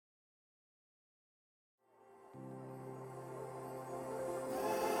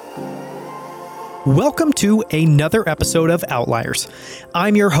Welcome to another episode of Outliers.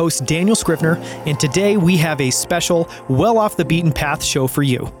 I'm your host, Daniel Scrivener, and today we have a special, well off the beaten path show for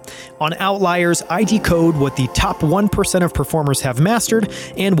you. On Outliers, I decode what the top 1% of performers have mastered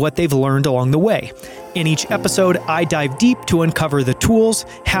and what they've learned along the way. In each episode, I dive deep to uncover the tools,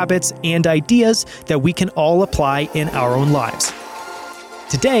 habits, and ideas that we can all apply in our own lives.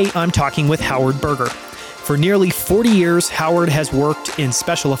 Today, I'm talking with Howard Berger. For nearly 40 years, Howard has worked in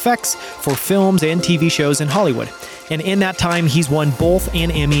special effects for films and TV shows in Hollywood. And in that time, he's won both an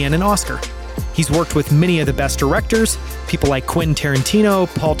Emmy and an Oscar. He's worked with many of the best directors, people like Quentin Tarantino,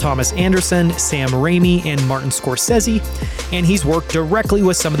 Paul Thomas Anderson, Sam Raimi, and Martin Scorsese. And he's worked directly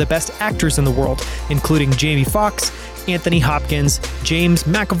with some of the best actors in the world, including Jamie Foxx, Anthony Hopkins, James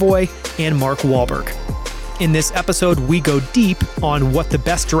McAvoy, and Mark Wahlberg. In this episode, we go deep on what the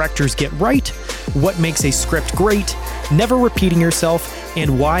best directors get right, what makes a script great, never repeating yourself,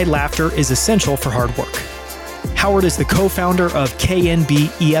 and why laughter is essential for hard work. Howard is the co-founder of KNB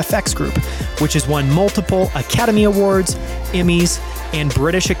EFX Group, which has won multiple Academy Awards, Emmys, and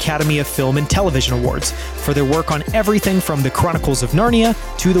British Academy of Film and Television Awards for their work on everything from The Chronicles of Narnia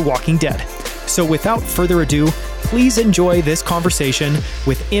to The Walking Dead. So without further ado, please enjoy this conversation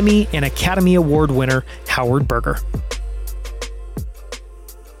with Emmy and Academy Award winner Howard Berger.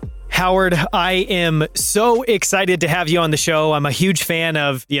 Howard, I am so excited to have you on the show. I'm a huge fan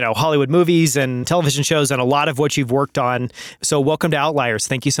of, Hollywood movies and television shows and a lot of what you've worked on. So welcome to Outliers.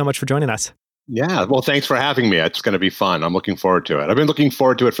 Thank you so much for joining us. Yeah, well, thanks for having me. It's going to be fun. I'm looking forward to it. I've been looking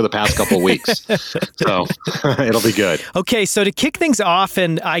forward to it for the past couple of weeks, so it'll be good. Okay, so to kick things off,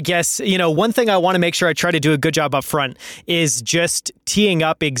 and I guess, one thing I want to make sure I try to do a good job up front is just teeing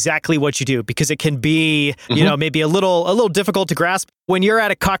up exactly what you do, because it can be, maybe a little difficult to grasp. When you're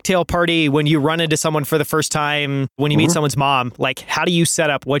at a cocktail party, when you run into someone for the first time, when you meet someone's mom, like, how do you set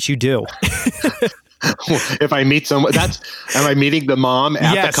up what you do? If I meet someone, am I meeting the mom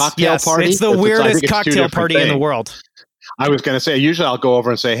at the cocktail party? It's the weirdest cocktail party in the world. I was going to say, usually I'll go over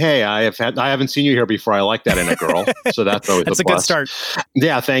and say, hey, I haven't seen you here before. I like that in a girl. So that's always that's a plus. Good start.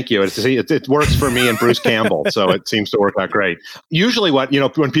 Yeah, thank you. It works for me and Bruce Campbell. So it seems to work out great. Usually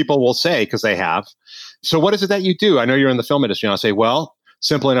when people will say, because they have, so what is it that you do? I know you're in the film industry. And I'll say, well,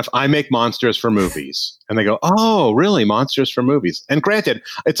 simple enough, I make monsters for movies. And they go, oh, really? Monsters for movies? And granted,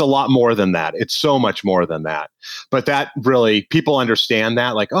 it's a lot more than that. It's so much more than that. But that really, people understand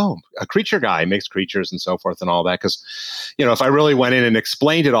that, like, oh, a creature guy makes creatures and so forth and all that. Because, if I really went in and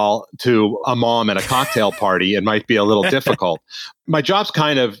explained it all to a mom at a cocktail party, it might be a little difficult. My job's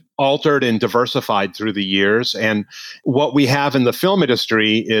kind of altered and diversified through the years. And what we have in the film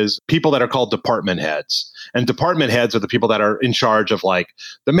industry is people that are called department heads. And department heads are the people that are in charge of like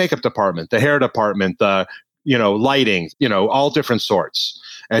the makeup department, the hair department, the lighting, all different sorts.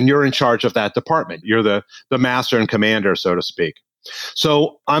 And you're in charge of that department. You're the master and commander, so to speak.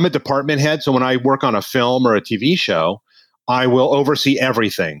 So I'm a department head. So when I work on a film or a TV show, I will oversee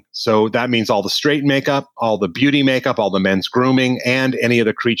everything. So that means all the straight makeup, all the beauty makeup, all the men's grooming, and any of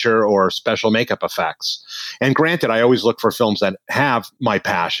the creature or special makeup effects. And granted, I always look for films that have my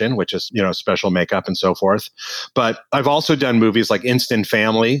passion, which is, special makeup and so forth. But I've also done movies like Instant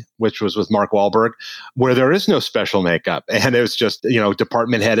Family, which was with Mark Wahlberg, where there is no special makeup. And it was just,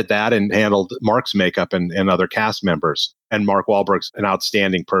 department headed that and handled Mark's makeup and other cast members. And Mark Wahlberg's an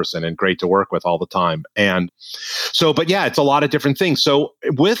outstanding person and great to work with all the time. And so, but yeah, it's a lot of different things. So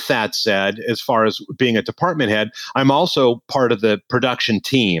with that said, as far as being a department head, I'm also part of the production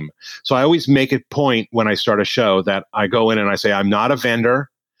team. So I always make a point when I start a show that I go in and I say, I'm not a vendor.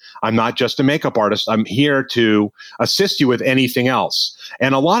 I'm not just a makeup artist. I'm here to assist you with anything else.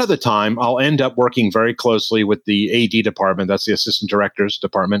 And a lot of the time, I'll end up working very closely with the AD department. That's the assistant director's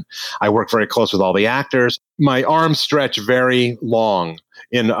department. I work very close with all the actors. My arms stretch very long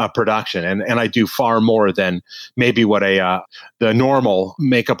in a production, and I do far more than maybe what the normal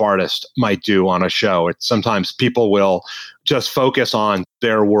makeup artist might do on a show. It's sometimes people will just focus on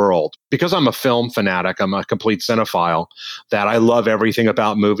their world. Because I'm a film fanatic, I'm a complete cinephile, that I love everything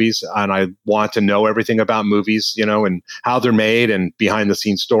about movies and I want to know everything about movies, and how they're made and behind the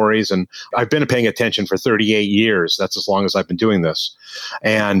scenes stories. And I've been paying attention for 38 years. That's as long as I've been doing this.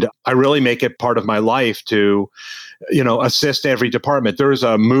 And I really make it part of my life to, assist every department. There was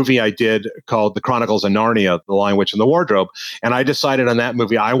a movie I did called The Chronicles of Narnia, The Lion, Witch, and the Wardrobe. And I decided on that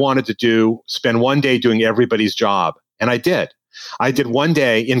movie, I wanted to spend one day doing everybody's job. And I did. I did one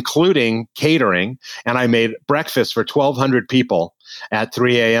day, including catering, and I made breakfast for 1,200 people at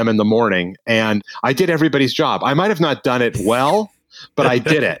 3 a.m. in the morning. And I did everybody's job. I might have not done it well, but I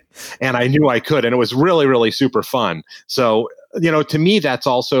did it. And I knew I could. And it was really, really super fun. So to me, that's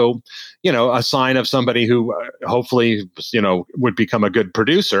also, a sign of somebody who hopefully, would become a good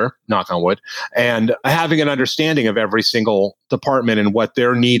producer, knock on wood, and having an understanding of every single department and what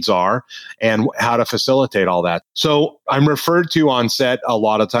their needs are and how to facilitate all that. So I'm referred to on set a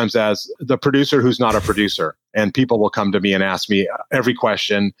lot of times as the producer who's not a producer. And people will come to me and ask me every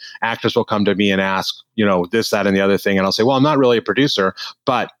question. Actors will come to me and ask, this, that, and the other thing. And I'll say, well, I'm not really a producer,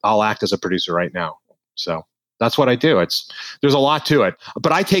 but I'll act as a producer right now. So that's what I do. There's a lot to it,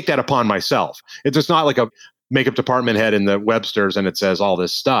 but I take that upon myself. It's just not like a makeup department head in the Webster's and it says all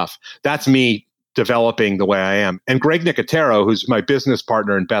this stuff. That's me developing the way I am. And Greg Nicotero, who's my business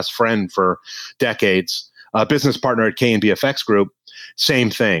partner and best friend for decades, business partner at K&B FX Group, same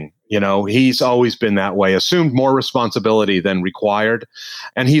thing. He's always been that way, assumed more responsibility than required.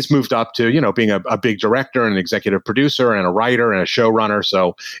 And he's moved up to, being a big director and an executive producer and a writer and a showrunner.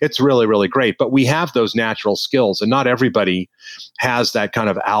 So it's really, really great. But we have those natural skills and not everybody has that kind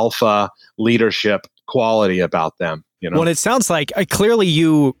of alpha leadership quality about them. Well, it sounds like clearly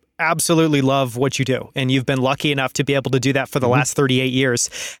you absolutely love what you do. And you've been lucky enough to be able to do that for the last 38 years.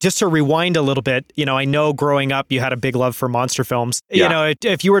 Just to rewind a little bit, I know growing up, you had a big love for monster films. Yeah.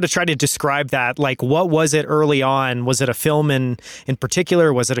 If you were to try to describe that, like what was it early on? Was it a film in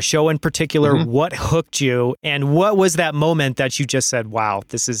particular? Was it a show in particular? Mm-hmm. What hooked you? And what was that moment that you just said, wow,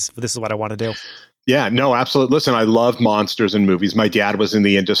 this is what I want to do? Yeah, no, absolutely. Listen, I loved monsters and movies. My dad was in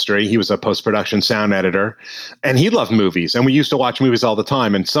the industry. He was a post-production sound editor, and he loved movies. And we used to watch movies all the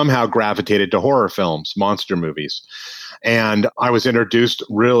time and somehow gravitated to horror films, monster movies. And I was introduced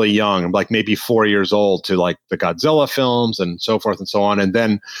really young, like maybe 4 years old, to like the Godzilla films and so forth and so on. And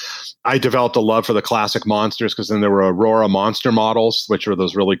then I developed a love for the classic monsters because then there were Aurora monster models, which were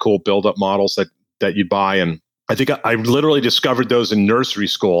those really cool build-up models that you'd buy. And I think I literally discovered those in nursery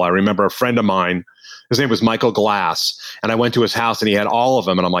school. I remember a friend of mine, his name was Michael Glass, and I went to his house and he had all of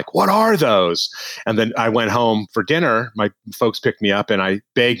them. And I'm like, what are those? And then I went home for dinner. My folks picked me up and I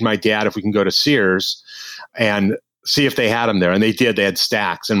begged my dad if we can go to Sears and see if they had them there. And they did. They had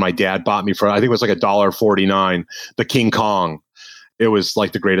stacks. And my dad bought me for, I think it was like $1.49, the King Kong. It was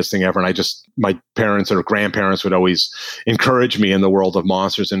like the greatest thing ever. And my parents or grandparents would always encourage me in the world of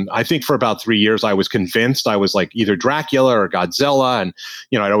monsters. And I think for about 3 years, I was convinced I was like either Dracula or Godzilla. And,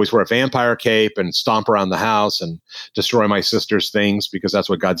 I'd always wear a vampire cape and stomp around the house and destroy my sister's things because that's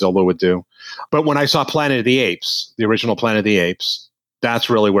what Godzilla would do. But when I saw Planet of the Apes, the original Planet of the Apes, that's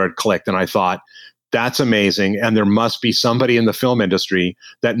really where it clicked. And I thought, that's amazing. And there must be somebody in the film industry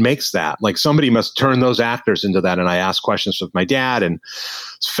that makes that. Like somebody must turn those actors into that. And I asked questions with my dad and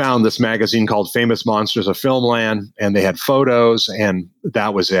found this magazine called Famous Monsters of Filmland. And they had photos and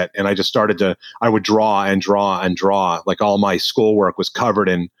that was it. And I just I would draw and draw and draw. Like all my schoolwork was covered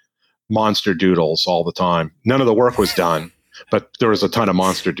in monster doodles all the time. None of the work was done, but there was a ton of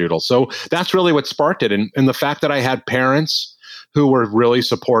monster doodles. So that's really what sparked it. And the fact that I had parents who were really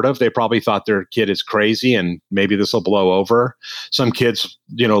supportive. They probably thought their kid is crazy and maybe this will blow over. Some kids,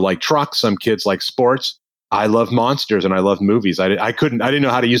 like trucks, some kids like sports. I love monsters and I love movies. I didn't know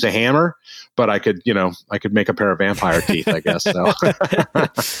how to use a hammer, but I could make a pair of vampire teeth, I guess. So.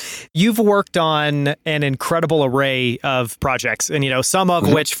 You've worked on an incredible array of projects and, some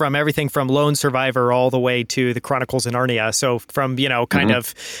of which from everything from Lone Survivor all the way to the Chronicles of Narnia. So from, kind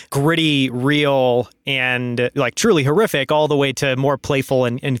of gritty, real and like truly horrific all the way to more playful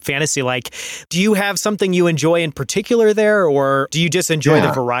and fantasy. Like, do you have something you enjoy in particular there or do you just enjoy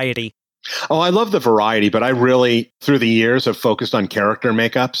the variety? Oh, I love the variety, but I really, through the years, have focused on character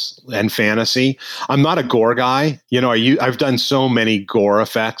makeups and fantasy. I'm not a gore guy. I've done so many gore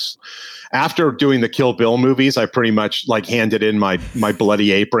effects. After doing the Kill Bill movies, I pretty much like handed in my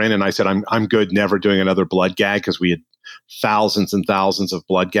bloody apron and I said, I'm good never doing another blood gag because we had thousands and thousands of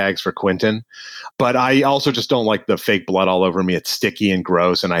blood gags for Quentin. But I also just don't like the fake blood all over me. It's sticky and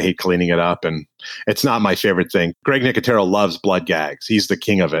gross and I hate cleaning it up and it's not my favorite thing. Greg Nicotero loves blood gags. He's the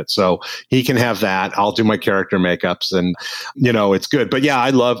king of it. So he can have that. I'll do my character makeups and, it's good. But yeah, I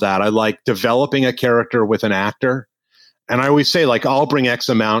love that. I like developing a character with an actor. And I always say, like, I'll bring X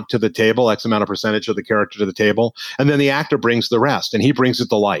amount to the table, X amount of percentage of the character to the table, and then the actor brings the rest, and he brings it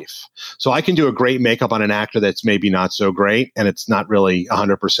to life. So I can do a great makeup on an actor that's maybe not so great, and it's not really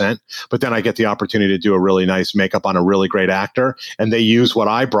 100%, but then I get the opportunity to do a really nice makeup on a really great actor, and they use what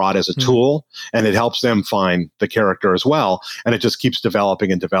I brought as a tool, and it helps them find the character as well, and it just keeps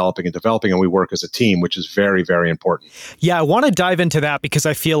developing and developing and developing, and we work as a team, which is very, very important. Yeah, I want to dive into that because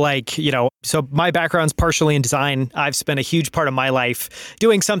I feel like, so my background's partially in design. I've spent a huge part of my life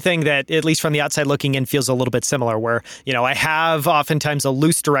doing something that, at least from the outside looking in, feels a little bit similar, where, I have oftentimes a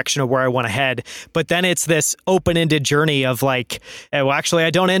loose direction of where I want to head, but then it's this open-ended journey of like, well, actually, I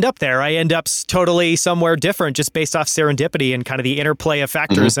don't end up there. I end up totally somewhere different just based off serendipity and kind of the interplay of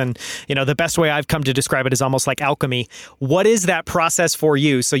factors. And, the best way I've come to describe it is almost like alchemy. What is that process for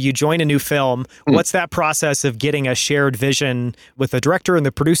you? So you join a new film. What's that process of getting a shared vision with the director and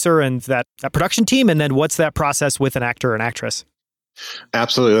the producer and that production team? And then what's that process with an actor and actress?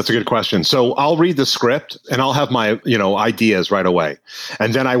 Absolutely. That's a good question. So I'll read the script and I'll have my, ideas right away.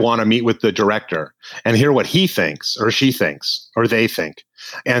 And then I want to meet with the director and hear what he thinks or she thinks or they think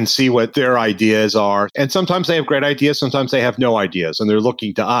and see what their ideas are. And sometimes they have great ideas. Sometimes they have no ideas and they're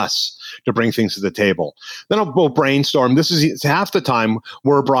looking to us to bring things to the table. Then we'll brainstorm. This is half the time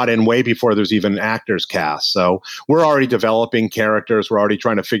we're brought in way before there's even actors cast. So we're already developing characters. We're already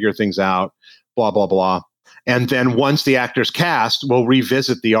trying to figure things out, blah, blah, blah. And then once the actor's cast, we'll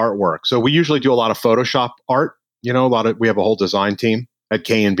revisit the artwork. So we usually do a lot of Photoshop art. We have a whole design team at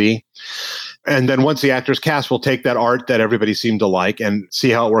K&B. And then once the actor's cast, we'll take that art that everybody seemed to like and see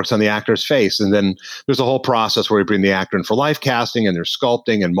how it works on the actor's face. And then there's a whole process where we bring the actor in for life casting and there's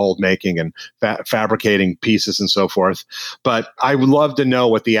sculpting and mold making and fabricating pieces and so forth. But I would love to know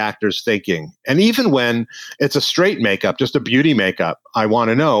what the actor's thinking. And even when it's a straight makeup, just a beauty makeup, I want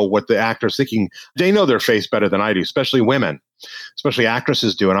to know what the actor's thinking. They know their face better than I do, especially women. Especially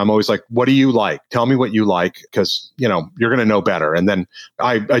actresses do. And I'm always like, what do you like? Tell me what you like, because, you're going to know better. And then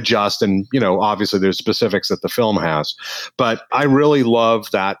I adjust. And, obviously there's specifics that the film has. But I really love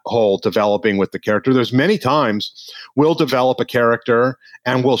that whole developing with the character. There's many times we'll develop a character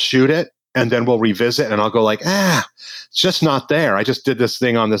and we'll shoot it. And then we'll revisit and I'll go like, it's just not there. I just did this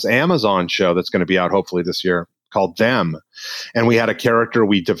thing on this Amazon show that's going to be out hopefully this year called Them. And we had a character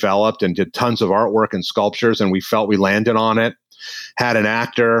we developed and did tons of artwork and sculptures, and we felt we landed on it. Had an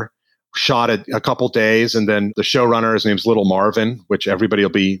actor, shot it a couple days, and then the showrunner, his name's Little Marvin, which everybody will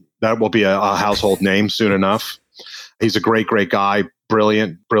be a household name soon enough. He's a great, great guy,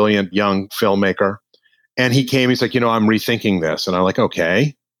 brilliant young filmmaker. And he came, he's like, I'm rethinking this. And I'm like,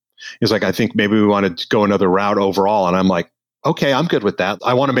 okay. He's like, I think maybe we want to go another route overall. And I'm like, okay, I'm good with that.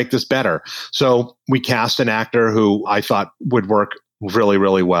 I want to make this better. So we cast an actor who I thought would work really,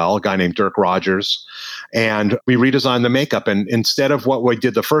 really well, a guy named Dirk Rogers. And we redesigned the makeup. And instead of what we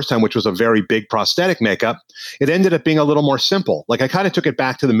did the first time, which was a very big prosthetic makeup, it ended up being a little more simple. Like I kind of took it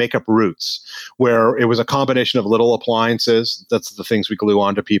back to the makeup roots, where it was a combination of little appliances. That's the things we glue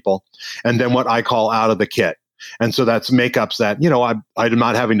onto people. And then what I call out of the kit. And so that's makeups that, I'm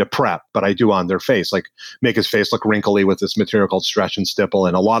not having to prep, but I do on their face, like make his face look wrinkly with this material called Stretch and Stipple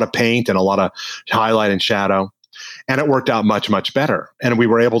and a lot of paint and a lot of highlight and shadow. And it worked out much, much better. And we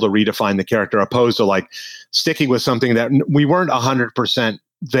were able to redefine the character opposed to like sticking with something that we weren't 100%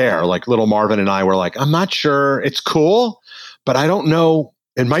 there. Like Little Marvin and I were like, I'm not sure, it's cool, but I don't know.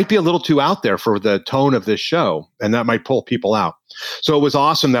 It might be a little too out there for the tone of this show, and that might pull people out. So it was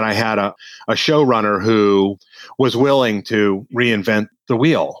awesome that I had a showrunner who was willing to reinvent the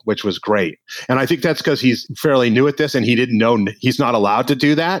wheel, which was great. And I think that's because he's fairly new at this and he didn't know he's not allowed to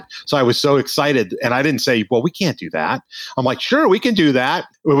do that. So I was so excited. And I didn't say, well, we can't do that. I'm like, sure, we can do that.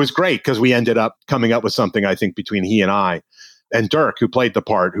 It was great because we ended up coming up with something, I think, between he and I and Dirk, who played the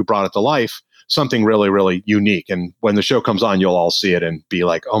part, who brought it to life, something really, really unique. And when the show comes on, you'll all see it and be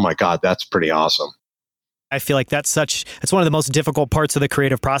like, oh my God, that's pretty awesome. I feel like that's one of the most difficult parts of the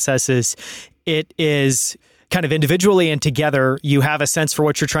creative process. It is kind of individually and together, you have a sense for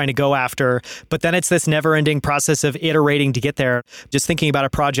what you're trying to go after, but then it's this never-ending process of iterating to get there. Just thinking about a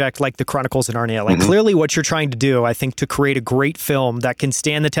project like The Chronicles of Narnia, like clearly what you're trying to do, I think, to create a great film that can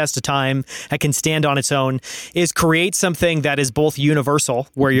stand the test of time, that can stand on its own, is create something that is both universal,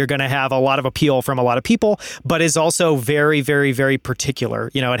 where you're going to have a lot of appeal from a lot of people, but is also very, very, very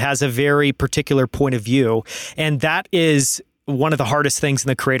particular. It has a very particular point of view, and that is one of the hardest things in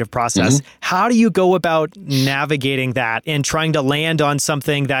the creative process. How do you go about navigating that and trying to land on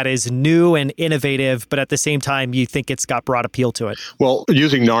something that is new and innovative, but at the same time, you think it's got broad appeal to it? Well,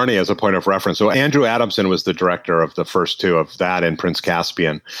 using Narnia as a point of reference. So Andrew Adamson was the director of the first two of that and Prince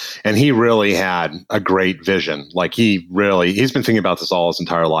Caspian. And he really had a great vision. Like he's been thinking about this all his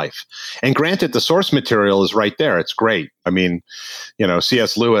entire life. And granted, the source material is right there. It's great. I mean,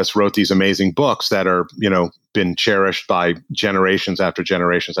 C.S. Lewis wrote these amazing books that are, been cherished by generations after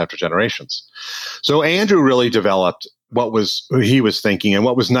generations after generations. So Andrew really developed what he was thinking. And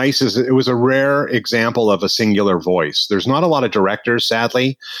what was nice is it was a rare example of a singular voice. There's not a lot of directors,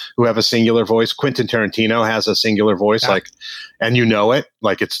 sadly, who have a singular voice. Quentin Tarantino has a singular voice, and it.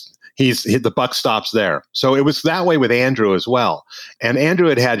 Like the buck stops there. So it was that way with Andrew as well. And Andrew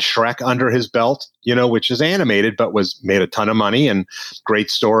had Shrek under his belt, which is animated, but made a ton of money and great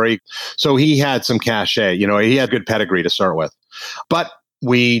story. So he had some cachet, he had good pedigree to start with. But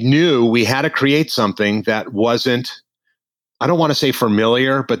we knew we had to create something that wasn't, I don't want to say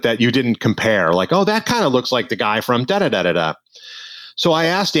familiar, but that you didn't compare. Like, oh, that kind of looks like the guy from da-da-da-da-da. So I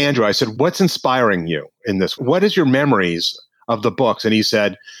asked Andrew, I said, what's inspiring you in this? What is your memories of the books? And he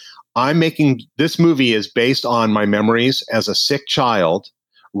said, this movie is based on my memories as a sick child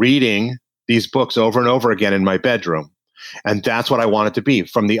reading these books over and over again in my bedroom. And that's what I want it to be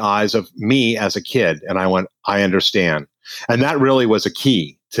from the eyes of me as a kid. And I understand. And that really was a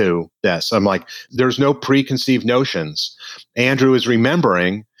key to this. I'm like, there's no preconceived notions. Andrew is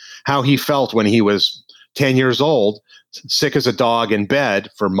remembering how he felt when he was 10 years old, sick as a dog in bed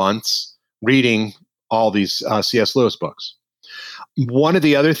for months, reading all these C.S. Lewis books. One of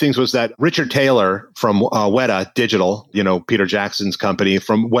the other things was that Richard Taylor from Weta Digital, Peter Jackson's company,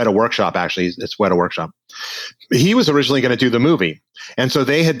 from Weta Workshop, actually, it's Weta Workshop. He was originally going to do the movie. And so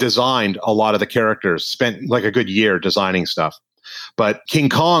they had designed a lot of the characters, spent like a good year designing stuff. But King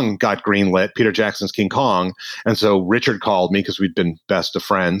Kong got greenlit, Peter Jackson's King Kong. And so Richard called me because we'd been best of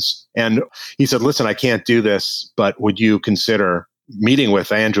friends. And he said, listen, I can't do this, but would you consider meeting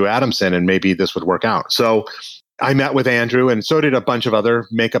with Andrew Adamson and maybe this would work out? So I met with Andrew, and so did a bunch of other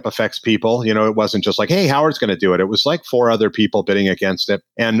makeup effects people. It wasn't just like, hey, Howard's going to do it. It was like 4 other people bidding against it.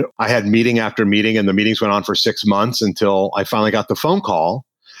 And I had meeting after meeting, and the meetings went on for 6 months until I finally got the phone call.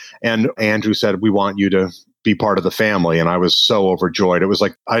 And Andrew said, we want you to be part of the family. And I was so overjoyed. It was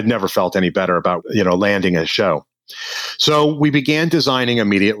like I'd never felt any better about, landing a show. So we began designing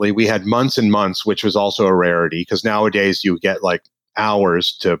immediately. We had months and months, which was also a rarity because nowadays you get like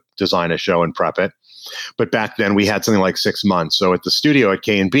hours to design a show and prep it. But back then we had something like 6 months. So at the studio at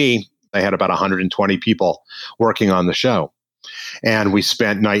K&B, they had about 120 people working on the show. And we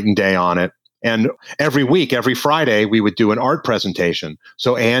spent night and day on it. And every week, every Friday, we would do an art presentation.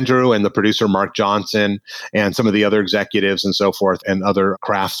 So Andrew and the producer, Mark Johnson, and some of the other executives and so forth, and other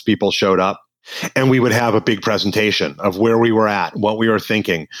crafts people showed up. And we would have a big presentation of where we were at, what we were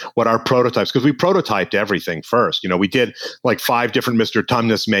thinking, what our prototypes, because we prototyped everything first. We did like 5 different Mr.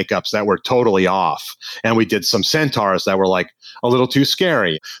 Tumnus makeups that were totally off. And we did some centaurs that were like a little too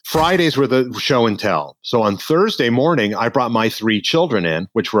scary. Fridays were the show and tell. So on Thursday morning, I brought my 3 children in,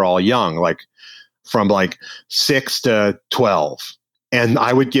 which were all young, like from like 6 to 12. And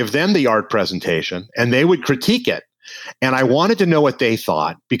I would give them the art presentation and they would critique it. And I wanted to know what they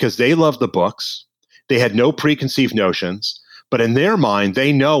thought because they loved the books. They had no preconceived notions, but in their mind,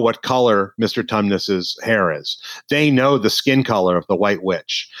 they know what color Mr. Tumnus's hair is. They know the skin color of the White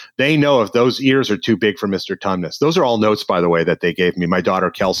Witch. They know if those ears are too big for Mr. Tumnus. Those are all notes, by the way, that they gave me. My daughter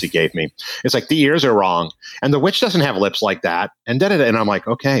Kelsey gave me. It's like the ears are wrong, and the witch doesn't have lips like that. And and I'm like,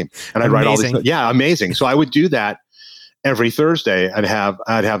 okay. And I'd write all these. Yeah, amazing. So I would do that every Thursday. I'd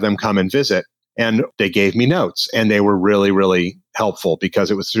have them come and visit. And they gave me notes and they were really, really helpful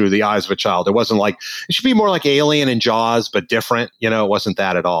because it was through the eyes of a child. It wasn't like, it should be more like Alien and Jaws, but different. It wasn't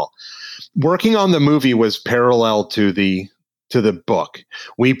that at all. Working on the movie was parallel to the book.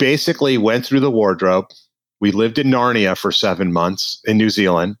 We basically went through the wardrobe. We lived in Narnia for 7 months in New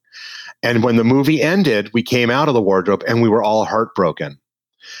Zealand. And when the movie ended, we came out of the wardrobe and we were all heartbroken.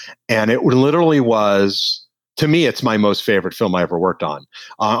 And it literally was, to me, it's my most favorite film I ever worked on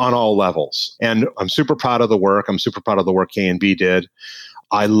all levels. And I'm super proud of the work. I'm super proud of the work K&B did.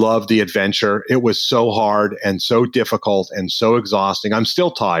 I love the adventure. It was so hard and so difficult and so exhausting. I'm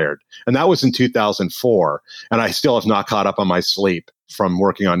still tired. And that was in 2004. And I still have not caught up on my sleep from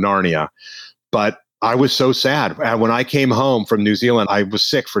working on Narnia. But I was so sad. When I came home from New Zealand, I was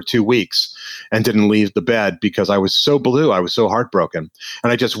sick for 2 weeks and didn't leave the bed because I was so blue. I was so heartbroken.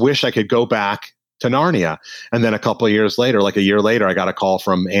 And I just wish I could go back to Narnia. And then a couple of years later, like a year later, I got a call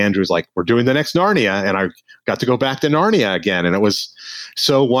from Andrew's like, we're doing the next Narnia. And I got to go back to Narnia again. And it was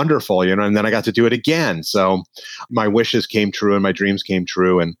so wonderful, and then I got to do it again. So my wishes came true and my dreams came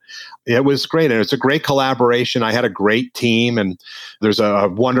true. And it was great. And it's a great collaboration. I had a great team. And there's a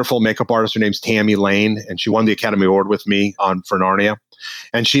wonderful makeup artist. Her name's Tammy Lane. And she won the Academy Award with me for Narnia.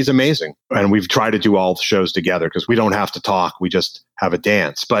 And she's amazing. And we've tried to do all the shows together because we don't have to talk. We just have a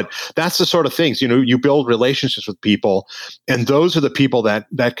dance. But that's the sort of things, you build relationships with people. And those are the people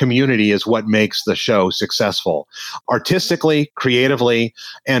that community is what makes the show successful, artistically, creatively,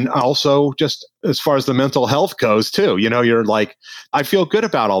 and also just as far as the mental health goes too. You're like, I feel good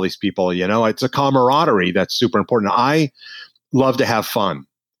about all these people. It's a camaraderie that's super important. I love to have fun.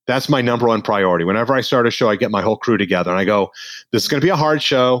 That's my number one priority. Whenever I start a show, I get my whole crew together and I go, this is going to be a hard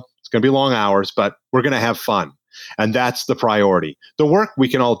show. It's going to be long hours, but we're going to have fun. And that's the priority. The work we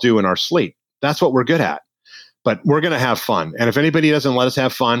can all do in our sleep. That's what we're good at. But we're going to have fun. And if anybody doesn't let us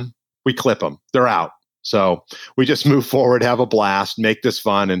have fun, we clip them. They're out. So we just move forward, have a blast, make this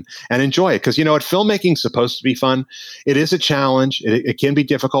fun, and enjoy it. Because you know what? Filmmaking is supposed to be fun. It is a challenge. It can be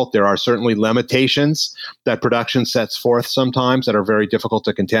difficult. There are certainly limitations that production sets forth sometimes that are very difficult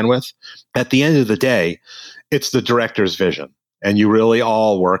to contend with. At the end of the day, it's the director's vision. And you really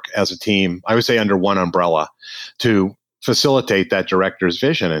all work as a team, I would say under one umbrella, to facilitate that director's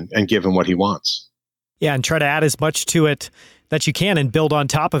vision and give him what he wants. Yeah, and try to add as much to it that you can and build on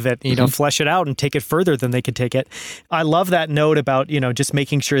top of it, flesh it out and take it further than they could take it. I love that note about, just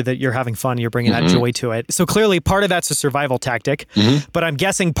making sure that you're having fun, you're bringing that joy to it. So clearly part of that's a survival tactic, but I'm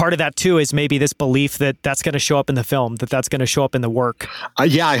guessing part of that too is maybe this belief that that's going to show up in the film, that's going to show up in the work.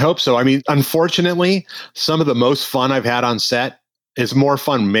 Yeah, I hope so. I mean, unfortunately, some of the most fun I've had on set is more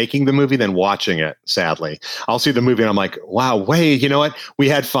fun making the movie than watching it, sadly. I'll see the movie and I'm like, wow, wait, you know what? We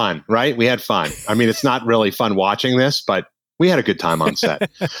had fun, right? We had fun. I mean, it's not really fun watching this, but we had a good time on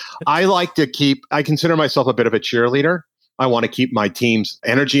set. I consider myself a bit of a cheerleader. I want to keep my team's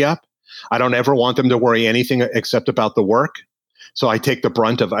energy up. I don't ever want them to worry anything except about the work. So I take the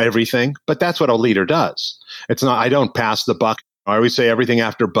brunt of everything, but that's what a leader does. I don't pass the buck. I always say everything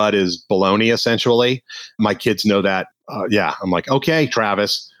after Bud is baloney, essentially. My kids know that. I'm like, okay,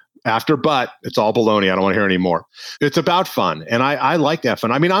 Travis, after Bud, it's all baloney. I don't want to hear any more. It's about fun. And I like that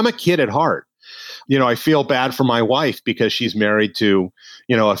fun. I mean, I'm a kid at heart. I feel bad for my wife because she's married to,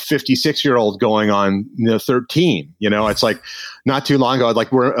 a 56-year-old going on 13. It's like not too long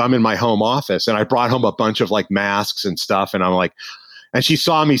ago, I'm in my home office and I brought home a bunch of masks and stuff. And I'm like, and she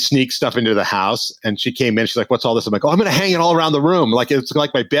saw me sneak stuff into the house and she came in. She's like, what's all this? I'm like, I'm going to hang it all around the room. Like it's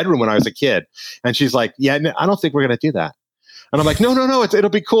like my bedroom when I was a kid. And she's like, yeah, I don't think we're going to do that. And I'm like, no, it'll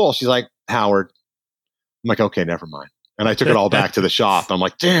be cool. She's like, Howard. I'm like, okay, never mind. And I took it all back to the shop. I'm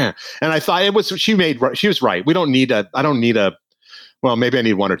like, damn. And I thought she was right. I don't need well, maybe I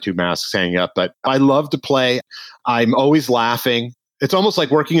need one or two masks hanging up, but I love to play. I'm always laughing. It's almost like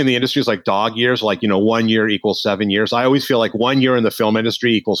working in the industry is like dog years, 1 year equals 7 years. I always feel like 1 year in the film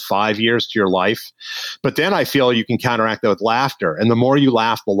industry equals 5 years to your life. But then I feel you can counteract that with laughter. And the more you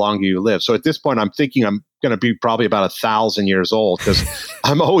laugh, the longer you live. So at this point, I'm thinking I'm going to be probably about 1,000 years old because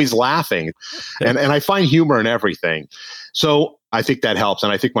I'm always laughing. And I find humor in everything. So I think that helps.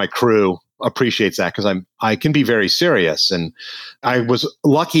 And I think my crew appreciates that because I can be very serious. And I was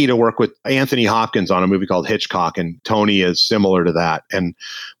lucky to work with Anthony Hopkins on a movie called Hitchcock, and Tony is similar to that. And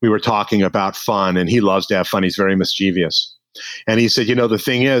we were talking about fun, and he loves to have fun. He's very mischievous. And he said, the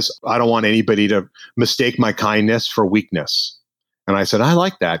thing is, I don't want anybody to mistake my kindness for weakness. And I said, I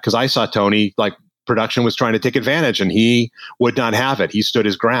like that because I saw Tony, production was trying to take advantage and he would not have it. He stood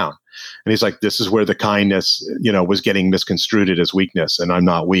his ground. And he's like, this is where the kindness, was getting misconstrued as weakness, and I'm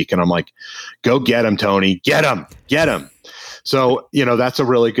not weak. And I'm like, go get him, Tony, get him. So, that's a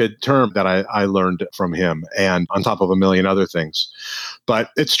really good term that I learned from him, and on top of a million other things.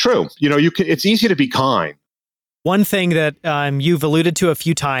 But it's true. It's easy to be kind. One thing that you've alluded to a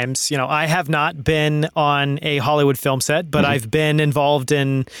few times, I have not been on a Hollywood film set, but I've been involved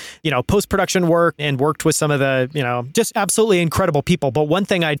in, post-production work and worked with some of the, just absolutely incredible people. But one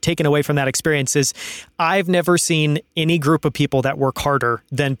thing I'd taken away from that experience is I've never seen any group of people that work harder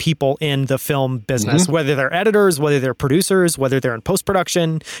than people in the film business, whether they're editors, whether they're producers, whether they're in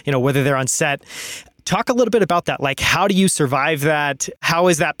post-production, whether they're on set. Talk a little bit about that. How do you survive that? How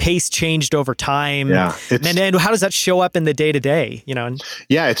has that pace changed over time? Yeah, and how does that show up in the day-to-day?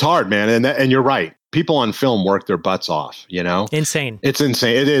 Yeah, it's hard, man. And you're right. People on film work their butts off, Insane. It's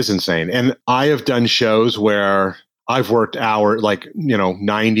insane. It is insane. And I have done shows where I've worked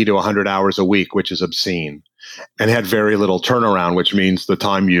 90 to 100 hours a week, which is obscene, and had very little turnaround, which means the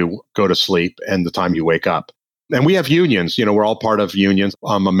time you go to sleep and the time you wake up. And we have unions, we're all part of unions.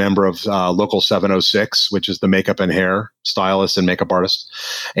 I'm a member of Local 706, which is the makeup and hair stylist and makeup artist.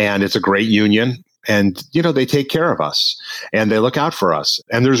 And it's a great union. And, they take care of us and they look out for us.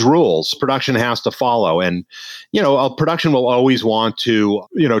 And there's rules production has to follow. And, a production will always want to,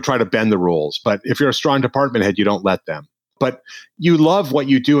 try to bend the rules. But if you're a strong department head, you don't let them. But you love what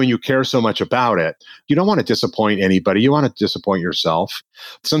you do and you care so much about it. You don't want to disappoint anybody. You want to disappoint yourself.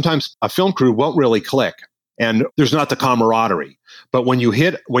 Sometimes a film crew won't really click. And there's not the camaraderie. But when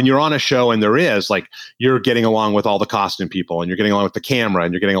you're on a show and there is, like, you're getting along with all the costume people and you're getting along with the camera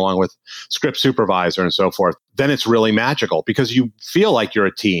and you're getting along with script supervisor and so forth, then it's really magical because you feel like you're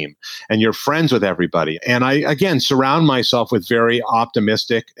a team and you're friends with everybody. And I, again, surround myself with very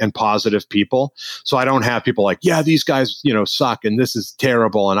optimistic and positive people. So I don't have people like, yeah, these guys, suck and this is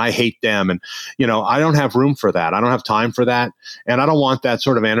terrible and I hate them. And, I don't have room for that. I don't have time for that. And I don't want that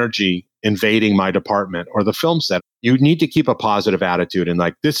sort of energy invading my department or the film set. You need to keep a positive attitude and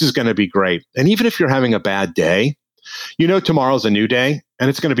like, this is going to be great. And even if you're having a bad day, tomorrow's a new day and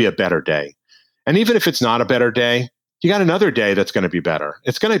it's going to be a better day. And even if it's not a better day, you got another day that's going to be better.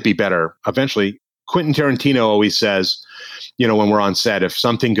 It's going to be better eventually. Quentin Tarantino always says, when we're on set, if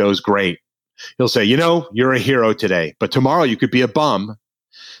something goes great, he'll say, you're a hero today, but tomorrow you could be a bum.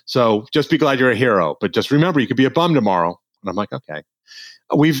 So just be glad you're a hero, but just remember you could be a bum tomorrow. And I'm like, okay.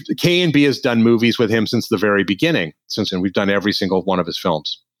 K&B has done movies with him since the very beginning, and we've done every single one of his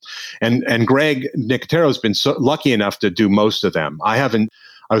films. And Greg Nicotero has been so lucky enough to do most of them. I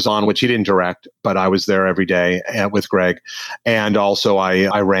was on, which he didn't direct, but I was there every day with Greg. And also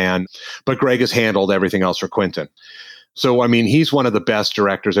I ran, but Greg has handled everything else for Quentin. So, he's one of the best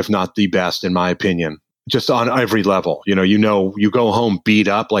directors, if not the best, in my opinion, just on every level. You go home beat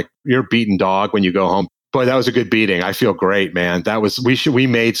up, like you're a beaten dog when you go home. Boy, that was a good beating. I feel great, man. We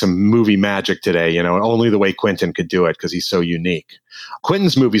made some movie magic today, only the way Quentin could do it because he's so unique.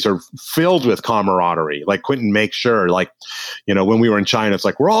 Quentin's movies are filled with camaraderie. Like Quentin makes sure, when we were in China, it's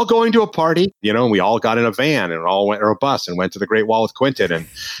like, we're all going to a party, and we all got in a van and all went, or a bus and went to the Great Wall with Quentin and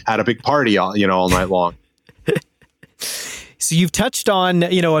had a big party, all night long. So you've touched on,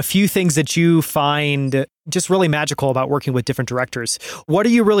 a few things that you find just really magical about working with different directors. What are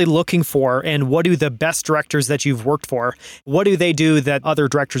you really looking for? And what do the best directors that you've worked for, what do they do that other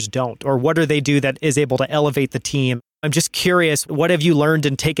directors don't? Or what do they do that is able to elevate the team? I'm just curious, what have you learned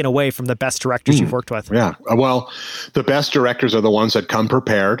and taken away from the best directors you've worked with? Yeah, well, the best directors are the ones that come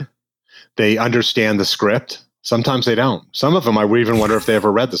prepared. They understand the script. Sometimes they don't. Some of them, I even wonder if they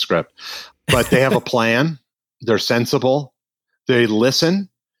ever read the script. But they have a plan. They're sensible. They listen,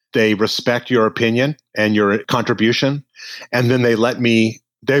 they respect your opinion and your contribution, and then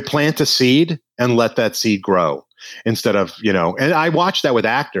they plant a seed and let that seed grow instead of, and I watch that with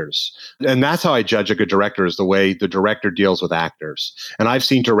actors. And that's how I judge a good director, is the way the director deals with actors. And I've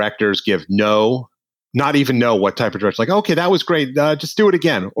seen directors not even know what type of director, like, okay, that was great. Just do it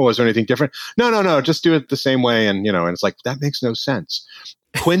again. Oh, is there anything different? No, just do it the same way. And, and it's like, that makes no sense.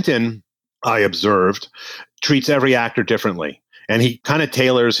 Quentin, I observed, treats every actor differently. And he kind of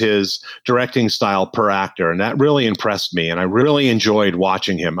tailors his directing style per actor. And that really impressed me. And I really enjoyed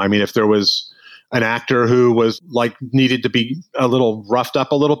watching him. If there was an actor who was needed to be a little roughed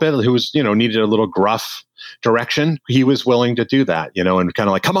up a little bit, who was, needed a little gruff direction, he was willing to do that, and kind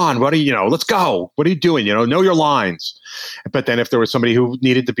of like, come on, let's go. What are you doing? Know your lines. But then if there was somebody who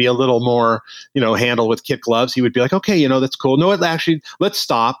needed to be a little more, handled with kid gloves, he would be like, okay, that's cool. No, actually, let's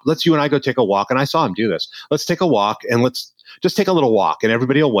stop. Let's you and I go take a walk. And I saw him do this. Let's take a walk and let's just take a little walk and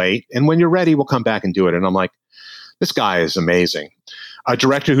everybody will wait. And when you're ready, we'll come back and do it. And I'm like, this guy is amazing. A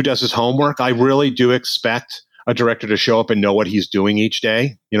director who does his homework, I really do expect a director to show up and know what he's doing each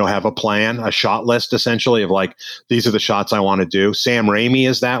day, have a plan, a shot list, essentially, of like, these are the shots I want to do. Sam Raimi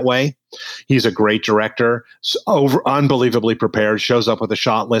is that way. He's a great director, unbelievably prepared, shows up with a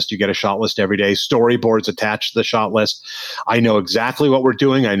shot list. You get a shot list every day, storyboards attached to the shot list. I know exactly what we're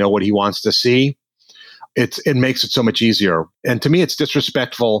doing. I know what he wants to see. It makes it so much easier. And to me, it's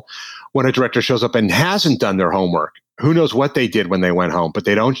disrespectful when a director shows up and hasn't done their homework. Who knows what they did when they went home, but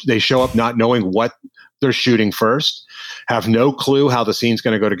they show up not knowing what they're shooting first, have no clue how the scene's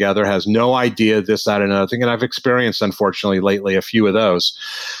going to go together, has no idea this, that, and another thing. And I've experienced, unfortunately, lately, a few of those.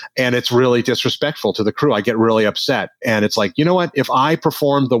 And it's really disrespectful to the crew. I get really upset. And it's like, you know what? If I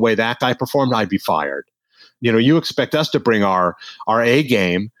performed the way that guy performed, I'd be fired. You expect us to bring our A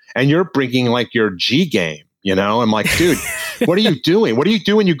game, and you're bringing like your G game, I'm like, dude, what are you doing? What do you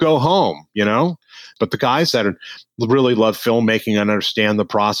do when you go home, But the guys that really love filmmaking and understand the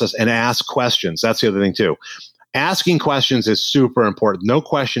process and ask questions, that's the other thing too. Asking questions is super important. No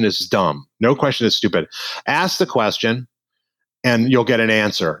question is dumb. No question is stupid. Ask the question and you'll get an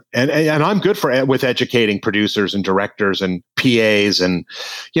answer. And I'm good with educating producers and directors and PAs and,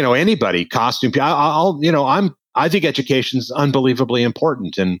 anybody, costume. I think education is unbelievably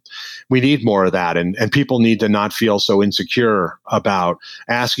important, and we need more of that. And people need to not feel so insecure about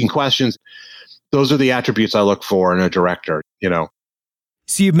asking questions. Those are the attributes I look for in a director,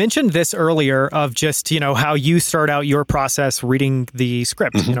 So you mentioned this earlier of just, how you start out your process reading the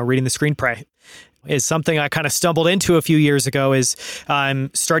script, reading the screenplay. is something I kind of stumbled into a few years ago. Is I'm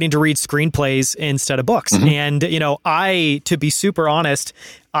starting to read screenplays instead of books. And, to be super honest,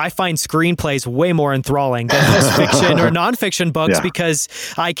 I find screenplays way more enthralling than most fiction or nonfiction books because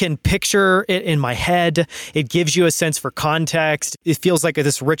I can picture it in my head. It gives you a sense for context. It feels like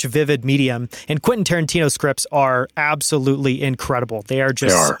this rich, vivid medium. And Quentin Tarantino scripts are absolutely incredible. They are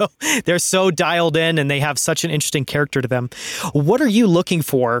just they're so dialed in, and they have such an interesting character to them. What are you looking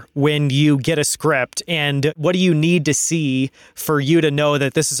for when you get a script, and what do you need to see for you to know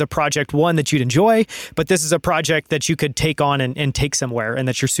that this is a project, one, that you'd enjoy, but this is a project that you could take on and take somewhere, and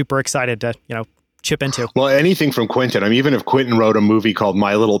that you're super excited to, chip into? Well, anything from Quentin. I mean, even if Quentin wrote a movie called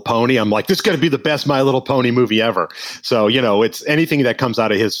My Little Pony, I'm like, this is going to be the best My Little Pony movie ever. So, it's anything that comes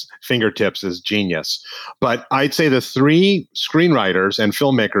out of his fingertips is genius. But I'd say the three screenwriters and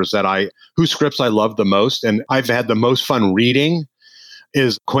filmmakers whose scripts I love the most, and I've had the most fun reading,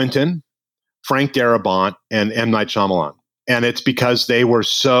 is Quentin, Frank Darabont, and M. Night Shyamalan. And it's because they were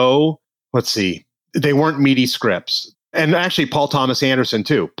they weren't meaty scripts. And actually, Paul Thomas Anderson,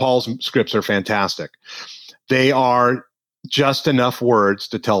 too. Paul's scripts are fantastic. They are just enough words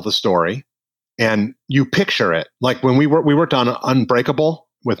to tell the story. And you picture it. Like when we worked on Unbreakable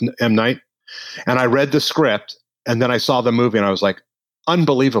with M. Night, and I read the script, and then I saw the movie, and I was like,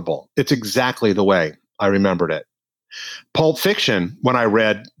 unbelievable. It's exactly the way I remembered it. Pulp Fiction, when I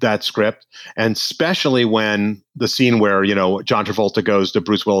read that script, and especially when the scene where, John Travolta goes to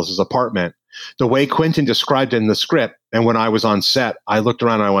Bruce Willis's apartment, the way Quentin described it in the script, and when I was on set, I looked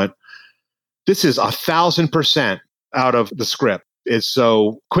around and I went, this is 1,000% out of the script.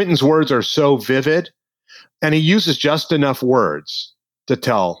 Quentin's words are so vivid, and he uses just enough words to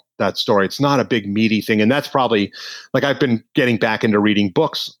tell that story. It's not a big meaty thing. And that's probably, like, I've been getting back into reading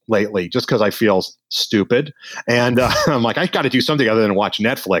books lately just because I feel stupid. And I'm like, I got to do something other than watch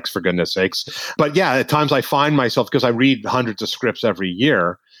Netflix, for goodness sakes. But yeah, at times I find myself, because I read hundreds of scripts every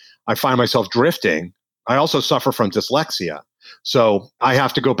year, I find myself drifting. I also suffer from dyslexia. So I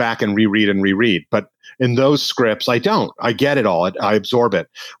have to go back and reread. But in those scripts, I don't. I get it all. I absorb it.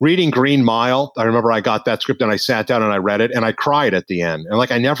 Reading Green Mile, I remember I got that script and I sat down and I read it and I cried at the end.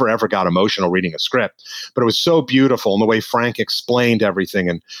 And I never, ever got emotional reading a script. But it was so beautiful. And the way Frank explained everything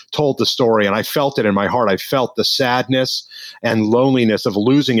and told the story. And I felt it in my heart. I felt the sadness and loneliness of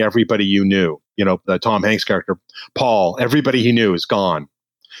losing everybody you knew. The Tom Hanks character, Paul, everybody he knew is gone.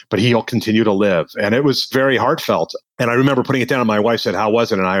 But he'll continue to live. And it was very heartfelt. And I remember putting it down and my wife said, how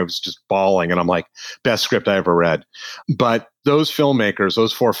was it? And I was just bawling. And I'm like, best script I ever read. But those four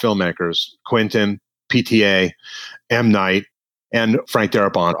filmmakers, Quentin, PTA, M. Night, and Frank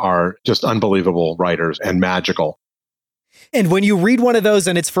Darabont are just unbelievable writers and magical. And when you read one of those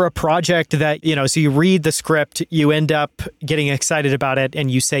and it's for a project that, so you read the script, you end up getting excited about it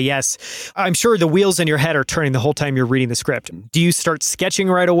and you say yes, I'm sure the wheels in your head are turning the whole time you're reading the script. Do you start sketching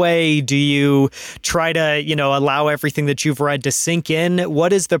right away? Do you try to, allow everything that you've read to sink in?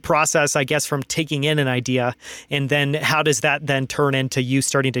 What is the process, I guess, from taking in an idea? And then how does that then turn into you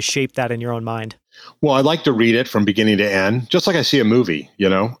starting to shape that in your own mind? Well, I like to read it from beginning to end, just like I see a movie,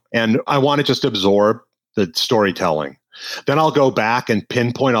 and I want to just absorb the storytelling. Then I'll go back and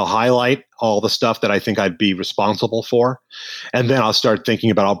pinpoint, I'll highlight all the stuff that I think I'd be responsible for. And then I'll start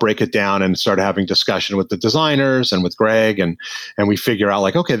thinking about, I'll break it down and start having discussion with the designers and with Greg. And we figure out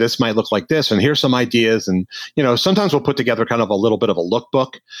like, okay, this might look like this. And here's some ideas. And, sometimes we'll put together kind of a little bit of a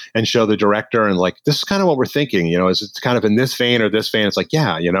lookbook and show the director and like, this is kind of what we're thinking, is it kind of in this vein or this vein? It's like,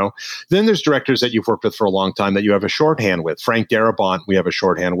 yeah, Then there's directors that you've worked with for a long time that you have a shorthand with. Frank Darabont, we have a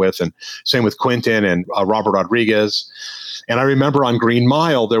shorthand with, and same with Quentin and Robert Rodriguez. And I remember on Green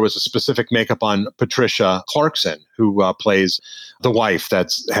Mile, there was a specific makeup on Patricia Clarkson, who plays the wife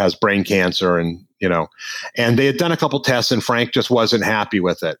that has brain cancer and they had done a couple tests and Frank just wasn't happy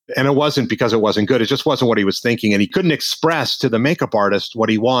with it. And it wasn't because it wasn't good. It just wasn't what he was thinking. And he couldn't express to the makeup artist what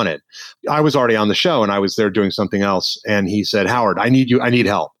he wanted. I was already on the show and I was there doing something else. And he said, Howard, I need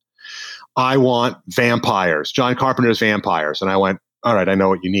help. I want vampires, John Carpenter's vampires. And I went, all right, I know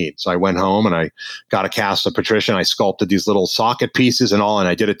what you need. So I went home and I got a cast of Patricia and I sculpted these little socket pieces and all. And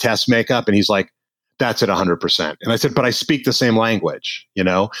I did a test makeup and he's like, that's at 100%. And I said, but I speak the same language.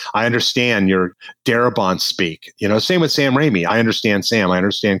 I understand your Darabont speak, same with Sam Raimi. I understand Sam. I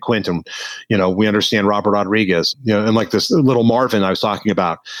understand Quentin. We understand Robert Rodriguez, and like this little Marvin I was talking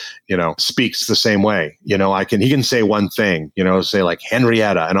about, speaks the same way. He can say one thing, say like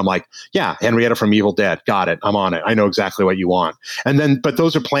Henrietta. And I'm like, yeah, Henrietta from Evil Dead. Got it. I'm on it. I know exactly what you want. And then, but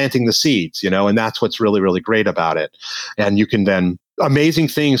those are planting the seeds, and that's what's really, really great about it. And you can then, amazing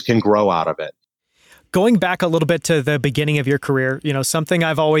things can grow out of it. Going back a little bit to the beginning of your career, something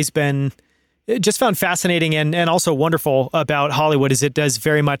I've always been just found fascinating and also wonderful about Hollywood is it does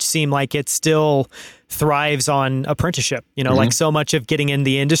very much seem like it still thrives on apprenticeship. You know, like so much of getting in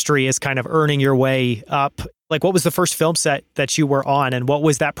the industry is kind of earning your way up. Like, what was the first film set that you were on, and what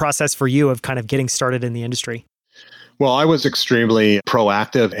was that process for you of kind of getting started in the industry? Well, I was extremely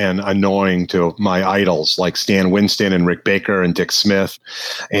proactive and annoying to my idols like Stan Winston and Rick Baker and Dick Smith.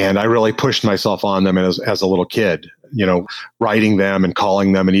 And I really pushed myself on them as a little kid, you know, writing them and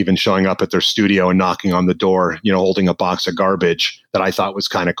calling them and even showing up at their studio and knocking on the door, you know, holding a box of garbage that I thought was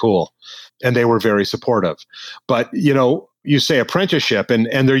kind of cool. And they were very supportive. But, you know, you say apprenticeship, and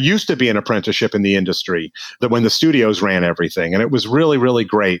there used to be an apprenticeship in the industry that when the studios ran everything. And it was really, really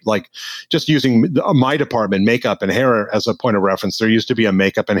great. Like just using my department, makeup and hair as a point of reference, there used to be a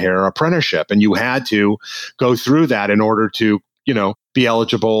makeup and hair apprenticeship. And you had to go through that in order to, you know, be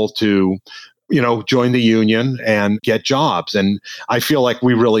eligible to, you know, join the union and get jobs. And I feel like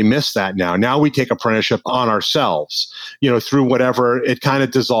we really miss that now. Now we take apprenticeship on ourselves, you know, through whatever it kind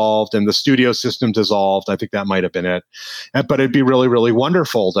of dissolved and the studio system dissolved. I think that might have been it. But it'd be really, really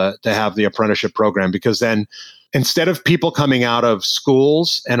wonderful to have the apprenticeship program, because then instead of people coming out of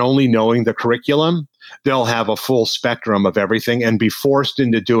schools and only knowing the curriculum, they'll have a full spectrum of everything and be forced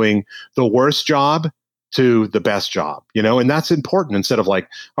into doing the worst job to the best job, you know, and that's important. Instead of like,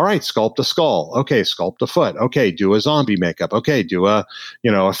 all right, sculpt a skull. Okay, sculpt a foot. Okay, do a zombie makeup. Okay, do a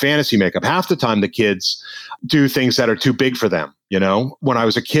fantasy makeup. Half the time the kids do things that are too big for them. You know, when I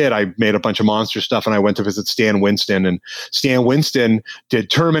was a kid, I made a bunch of monster stuff and I went to visit Stan Winston, and Stan Winston did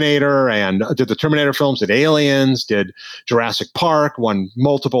Terminator and did the Terminator films, did Aliens, did Jurassic Park, won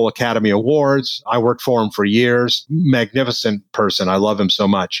multiple Academy Awards. I worked for him for years. Magnificent person. I love him so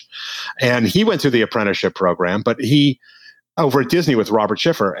much. And he went through the apprenticeship program, but he over at Disney with Robert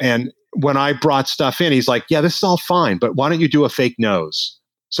Schiffer. And when I brought stuff in, he's like, yeah, this is all fine, but why don't you do a fake nose?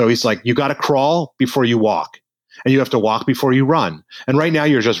 So he's like, you got to crawl before you walk. And you have to walk before you run. And right now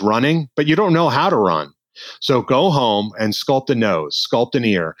you're just running, but you don't know how to run. So go home and sculpt a nose, sculpt an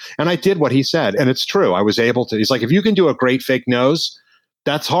ear. And I did what he said. And it's true. I was able to. He's like, if you can do a great fake nose,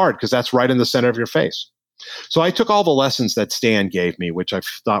 that's hard because that's right in the center of your face. So I took all the lessons that Stan gave me, which I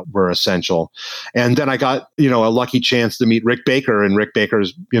thought were essential. And then I got, you know, a lucky chance to meet Rick Baker. And Rick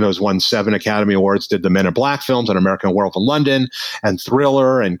Baker's, you know, has won 7 Academy Awards, did the Men in Black films and American Werewolf in London and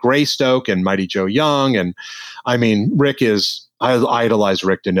Thriller and Greystoke and Mighty Joe Young. And I mean, I idolize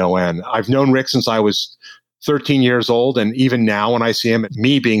Rick to no end. I've known Rick since I was 13 years old. And even now when I see him,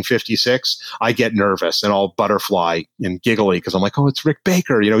 me being 56, I get nervous and all butterfly and giggly because I'm like, oh, it's Rick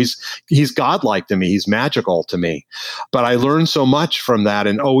Baker. You know, he's godlike to me. He's magical to me. But I learned so much from that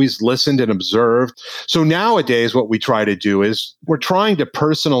and always listened and observed. So nowadays, what we try to do is we're trying to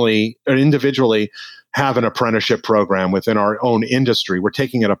personally or individually have an apprenticeship program within our own industry. We're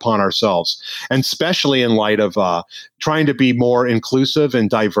taking it upon ourselves. And especially in light of trying to be more inclusive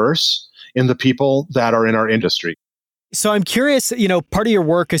and diverse in the people that are in our industry. So I'm curious, you know, part of your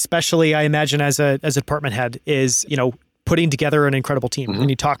work, especially I imagine as a department head, is, you know, putting together an incredible team. And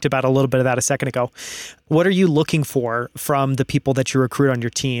you talked about a little bit of that a second ago. What are you looking for from the people that you recruit on your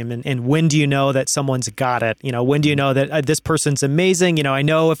team? And when do you know that someone's got it? You know, when do you know that this person's amazing? You know, I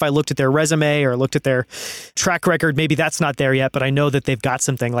know if I looked at their resume or looked at their track record, maybe that's not there yet, but I know that they've got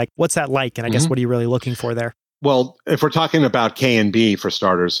something. Like, what's that like? And I guess what are you really looking for there? Well, if we're talking about K&B for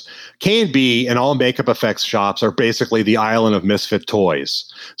starters, K&B and all makeup effects shops are basically the island of misfit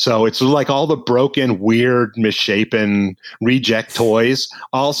toys. So it's like all the broken, weird, misshapen, reject toys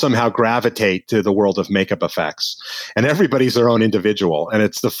all somehow gravitate to the world of makeup effects. And everybody's their own individual. And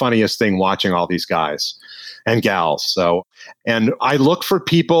it's the funniest thing watching all these guys and gals. So, and I look for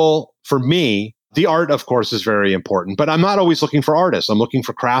people, for me, the art, of course, is very important, but I'm not always looking for artists. I'm looking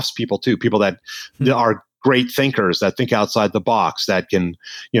for craftspeople too, people that are great thinkers that think outside the box, that can,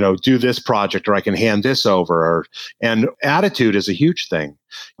 you know, do this project or I can hand this over. And attitude is a huge thing.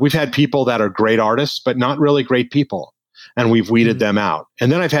 We've had people that are great artists, but not really great people. And we've weeded them out.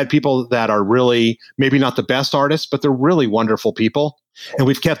 And then I've had people that are really, maybe not the best artists, but they're really wonderful people. And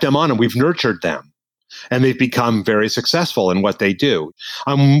we've kept them on and we've nurtured them. And they've become very successful in what they do.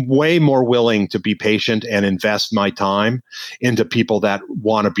 I'm way more willing to be patient and invest my time into people that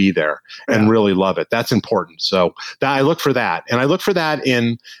want to be there and really love it. That's important. So I look for that. And I look for that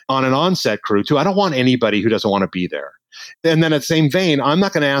on an on-set crew too. I don't want anybody who doesn't want to be there. And then at the same vein, I'm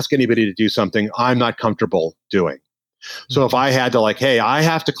not going to ask anybody to do something I'm not comfortable doing. So if I had to hey, I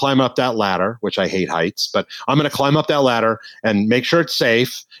have to climb up that ladder, which I hate heights, but I'm going to climb up that ladder and make sure it's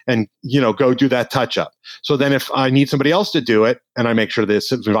safe and, you know, go do that touch up. So then if I need somebody else to do it and I make sure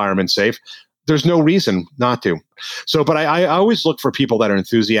this environment's safe, there's no reason not to. So, but I always look for people that are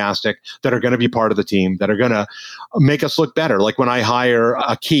enthusiastic, that are going to be part of the team, that are going to make us look better. Like when I hire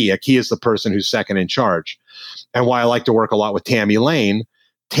a key is the person who's second in charge. And why I like to work a lot with Tammy Lane,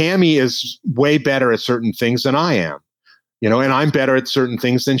 Tammy is way better at certain things than I am, and I'm better at certain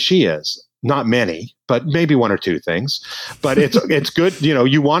things than she is. Not many, but maybe one or two things. But it's good.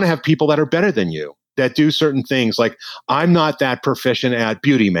 You want to have people that are better than you, that do certain things. Like I'm not that proficient at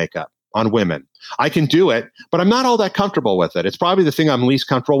beauty makeup on women. I can do it, but I'm not all that comfortable with it. It's probably the thing I'm least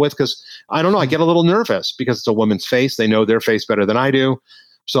comfortable with because I don't know, I get a little nervous because it's a woman's face. They know their face better than I do.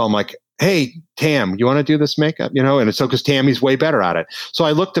 So I'm like, hey, Tam, you want to do this makeup? And it's so because Tammy's way better at it. So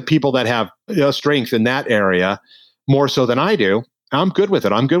I look to people that have strength in that area more so than I do. I'm good with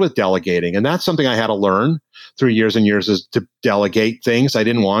it. I'm good with delegating. And that's something I had to learn through years and years, is to delegate things I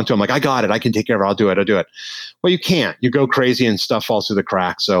didn't want to. I'm like, I got it. I can take care of it. I'll do it. Well, you can't. You go crazy and stuff falls through the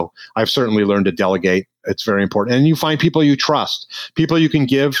cracks. So I've certainly learned to delegate. It's very important. And you find people you trust, people you can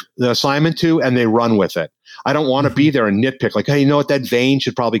give the assignment to, and they run with it. I don't want to be there and nitpick like, hey, you know what? That vein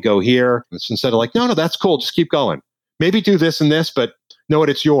should probably go here. It's instead of like, no, that's cool. Just keep going. Maybe do this and this, but know what?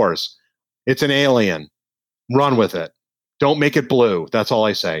 It's yours. It's an alien. Run with it. Don't make it blue. That's all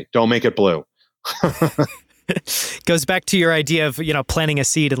I say. Don't make it blue. Goes back to your idea of, planting a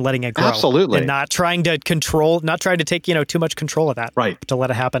seed and letting it grow. Absolutely. And not trying to take, too much control of that. Right. To let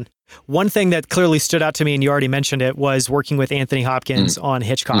it happen. One thing that clearly stood out to me, and you already mentioned it, was working with Anthony Hopkins on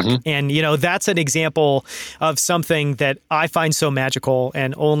Hitchcock. Mm-hmm. And, that's an example of something that I find so magical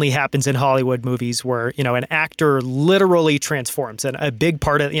and only happens in Hollywood movies where, an actor literally transforms. And a big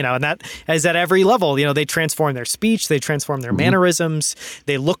part of, and that is at every level, they transform their speech, they transform their mannerisms,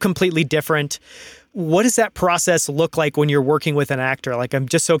 they look completely different. What does that process look like when you're working with an actor? Like, I'm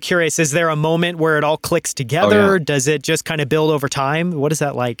just so curious. Is there a moment where it all clicks together? Oh, yeah. Does it just kind of build over time? What is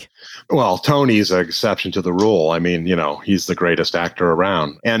that like? Well, Tony's an exception to the rule. I mean, he's the greatest actor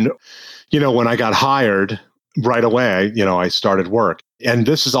around. And, when I got hired right away, I started work. And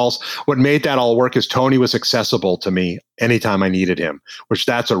this is also what made that all work is Tony was accessible to me anytime I needed him, which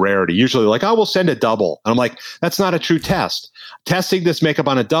that's a rarity. Usually like, we'll send a double. And I'm like, that's not a true test. Testing this makeup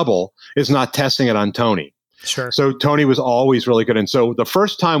on a double is not testing it on Tony. Sure. So Tony was always really good. And so the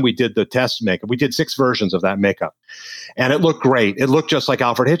first time we did the test makeup, we did 6 versions of that makeup. And it looked great. It looked just like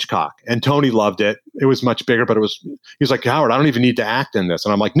Alfred Hitchcock. And Tony loved it. It was much bigger, but he was like, Howard, I don't even need to act in this.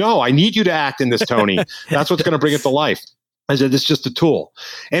 And I'm like, no, I need you to act in this, Tony. That's what's going to bring it to life. I said, it's just a tool.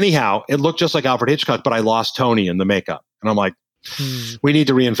 Anyhow, it looked just like Alfred Hitchcock, but I lost Tony in the makeup. And I'm like, we need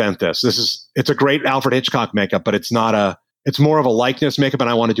to reinvent this. It's a great Alfred Hitchcock makeup, but it's more of a likeness makeup. And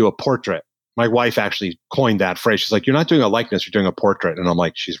I want to do a portrait. My wife actually coined that phrase. She's like, you're not doing a likeness, you're doing a portrait. And I'm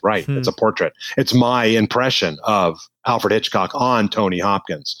like, she's right. It's a portrait. It's my impression of Alfred Hitchcock on Tony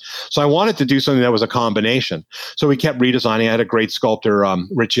Hopkins. So I wanted to do something that was a combination. So we kept redesigning. I had a great sculptor,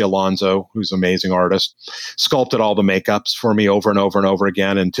 Richie Alonso, who's an amazing artist, sculpted all the makeups for me over and over and over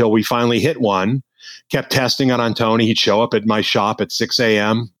again until we finally hit one, kept testing it on Tony. He'd show up at my shop at 6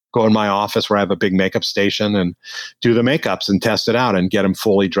 a.m., go in my office where I have a big makeup station and do the makeups and test it out and get him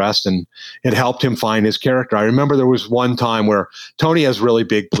fully dressed. And it helped him find his character. I remember there was one time where Tony has really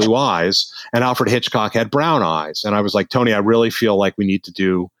big blue eyes and Alfred Hitchcock had brown eyes. And I was like, Tony, I really feel like we need to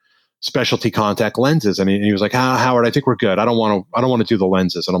do specialty contact lenses. And he was like, Howard, I think we're good. I don't want to do the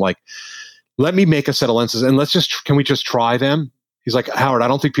lenses. And I'm like, let me make a set of lenses and can we just try them? He's like, Howard, I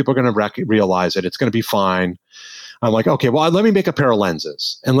don't think people are going to realize it. It's going to be fine. I'm like, okay, well, let me make a pair of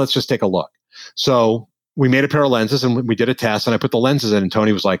lenses and let's just take a look. So we made a pair of lenses and we did a test and I put the lenses in and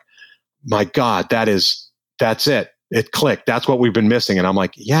Tony was like, my God, that's it. It clicked. That's what we've been missing. And I'm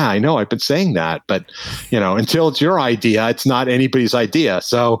like, yeah, I know. I've been saying that, but until it's your idea, it's not anybody's idea.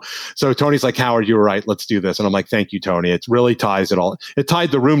 So Tony's like, Howard, you were right. Let's do this. And I'm like, thank you, Tony. It really ties it all. It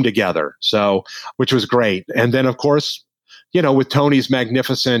tied the room together. So, which was great. And then of course, with Tony's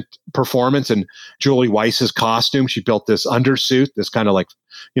magnificent performance and Julie Weiss's costume, she built this undersuit, this kind of like,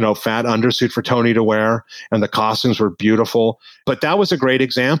 fat undersuit for Tony to wear. And the costumes were beautiful. But that was a great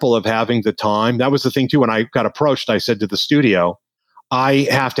example of having the time. That was the thing too. When I got approached, I said to the studio, I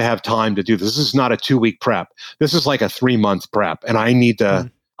have to have time to do this. This is not a 2-week prep. This is like a 3-month prep. And I need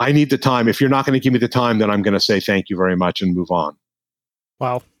the time. If you're not going to give me the time, then I'm going to say thank you very much and move on.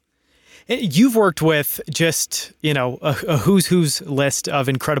 Wow. You've worked with just, a who's list of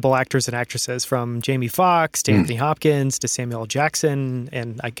incredible actors and actresses, from Jamie Foxx to Anthony Hopkins to Samuel L. Jackson,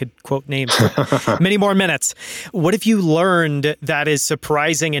 and I could quote names for many more minutes. What have you learned that is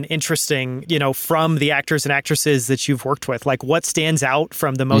surprising and interesting, from the actors and actresses that you've worked with? Like, what stands out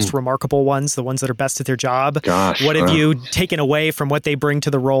from the most remarkable ones, the ones that are best at their job? Gosh, what have you taken away from what they bring to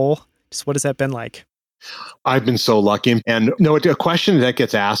the role? Just what has that been like? I've been so lucky. And no, a question that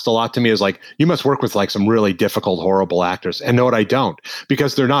gets asked a lot to me is like, you must work with like some really difficult, horrible actors. And no, I don't,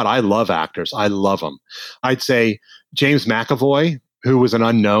 because they're not. I love actors. I love them. I'd say James McAvoy, who was an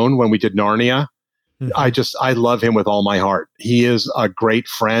unknown when we did Narnia. I love him with all my heart. He is a great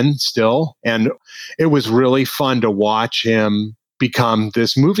friend still. And it was really fun to watch him become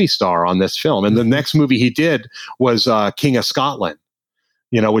this movie star on this film. And the next movie he did was King of Scotland,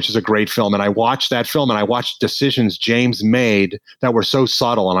 which is a great film. And I watched that film and I watched decisions James made that were so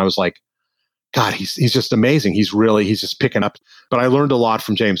subtle. And I was like, God, he's just amazing. He's just picking up. But I learned a lot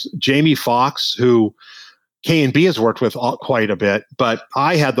from James. Jamie Foxx, who K&B has worked with quite a bit, but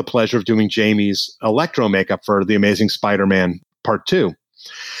I had the pleasure of doing Jamie's electro makeup for The Amazing Spider-Man Part 2.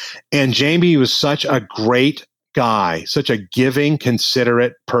 And Jamie was such a great guy, such a giving,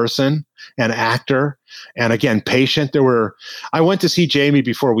 considerate person and actor. And again, patient. I went to see Jamie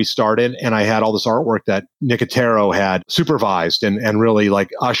before we started, and I had all this artwork that Nicotero had supervised and really like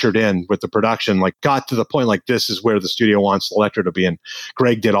ushered in with the production, like got to the point, like this is where the studio wants Electro to be. And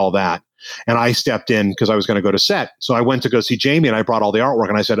Greg did all that. And I stepped in because I was going to go to set. So I went to go see Jamie and I brought all the artwork.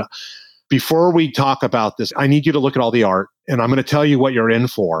 And I said, before we talk about this, I need you to look at all the art and I'm going to tell you what you're in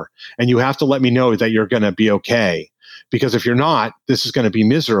for. And you have to let me know that you're going to be okay. Because if you're not, this is going to be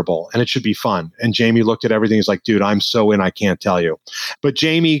miserable and it should be fun. And Jamie looked at everything. He's like, dude, I'm so in, I can't tell you. But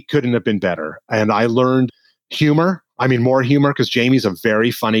Jamie couldn't have been better. And I learned humor. I mean, more humor because Jamie's a very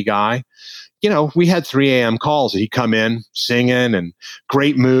funny guy. We had 3 a.m. calls. He'd come in singing and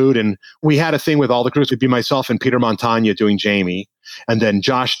great mood. And we had a thing with all the crews. It'd be myself and Peter Montagna doing Jamie, and then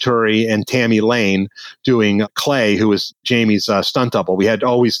Josh Turry and Tammy Lane doing Clay, who was Jamie's stunt double. We had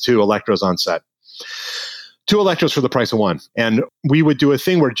always 2 Electros on set. 2 Electros for the price of 1. And we would do a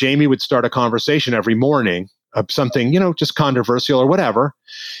thing where Jamie would start a conversation every morning of something, just controversial or whatever.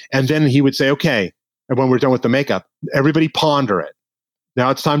 And then he would say, okay, and when we're done with the makeup, everybody ponder it.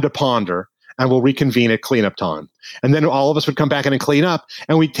 Now it's time to ponder. And we'll reconvene at cleanup time. And then all of us would come back in and clean up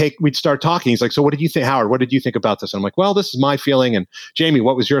and we'd start talking. He's like, so what did you think, Howard? What did you think about this? And I'm like, well, this is my feeling. And Jamie,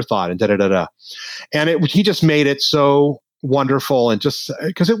 what was your thought? And da-da-da-da. And he just made it so wonderful. And just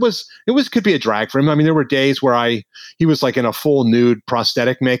because it could be a drag for him. I mean, there were days where he was like in a full nude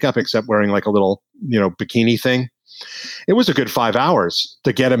prosthetic makeup, except wearing like a little, bikini thing. It was a good 5 hours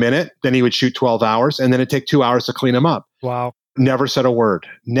to get him in it. Then he would shoot 12 hours and then it'd take 2 hours to clean him up. Wow. Never said a word,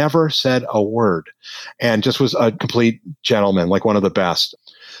 and just was a complete gentleman, like one of the best.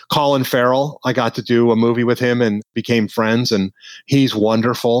 Colin Farrell, I got to do a movie with him and became friends, and he's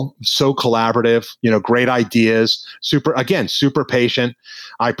wonderful, so collaborative, great ideas, super patient.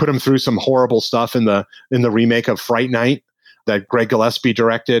 I put him through some horrible stuff in the remake of Fright Night that Greg Gillespie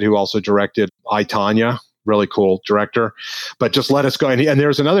directed, who also directed I, Tonya. Really cool director, but just let us go. And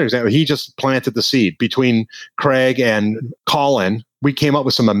there's another example. He just planted the seed between Craig and Colin. We came up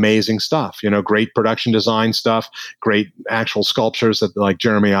with some amazing stuff, great production design stuff, great actual sculptures that like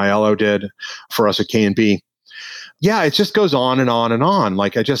Jeremy Aiello did for us at K&B. Yeah, it just goes on and on and on.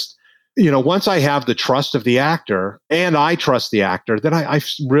 Like once I have the trust of the actor and I trust the actor, then I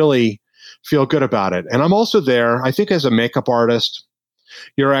really feel good about it. And I'm also there, I think as a makeup artist,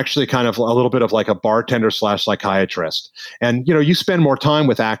 you're actually kind of a little bit of like a bartender / psychiatrist. And, you spend more time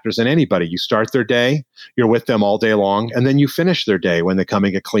with actors than anybody. You start their day, you're with them all day long, and then you finish their day when they come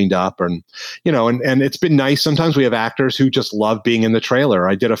and get cleaned up. And, and it's been nice. Sometimes we have actors who just love being in the trailer.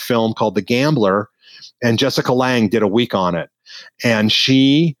 I did a film called The Gambler, and Jessica Lange did a week on it. And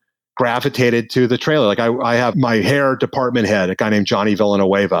she gravitated to the trailer. Like I have my hair department head, a guy named Johnny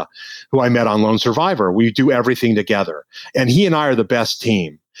Villanueva, who I met on Lone Survivor. We do everything together. And he and I are the best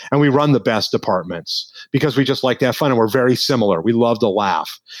team. And we run the best departments because we just like to have fun and we're very similar. We love to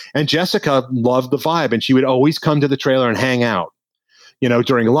laugh. And Jessica loved the vibe and she would always come to the trailer and hang out.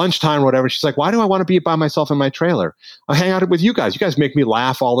 During lunchtime or whatever. She's like, why do I want to be by myself in my trailer? I'll hang out with you guys. You guys make me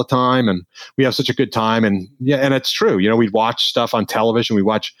laugh all the time and we have such a good time. And yeah, and it's true. We'd watch stuff on television. We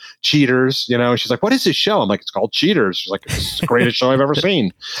watch Cheaters, she's like, what is this show? I'm like, it's called Cheaters. She's like, it's the greatest show I've ever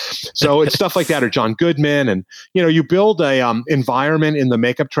seen. So it's stuff like that, or John Goodman. And, you build a environment in the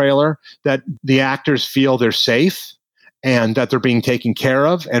makeup trailer that the actors feel they're safe and that they're being taken care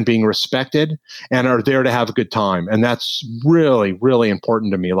of and being respected and are there to have a good time. And that's really, really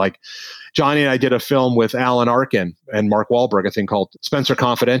important to me. Like Johnny and I did a film with Alan Arkin and Mark Wahlberg, a thing called Spencer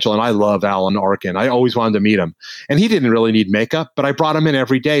Confidential. And I love Alan Arkin. I always wanted to meet him. And he didn't really need makeup, but I brought him in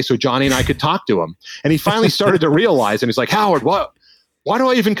every day so Johnny and I could talk to him. And he finally started to realize, and he's like, Howard, why do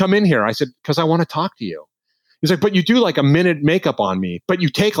I even come in here? I said, because I want to talk to you. He's like, but you do like a minute makeup on me, but you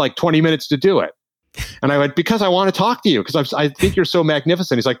take like 20 minutes to do it. And I went, because I want to talk to you, because I think you're so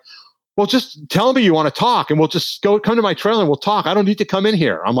magnificent. He's like, well, just tell me you want to talk and we'll just come to my trailer and we'll talk. I don't need to come in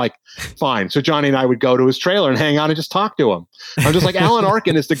here. I'm like, fine. So Johnny and I would go to his trailer and hang out and just talk to him. I'm just like, Alan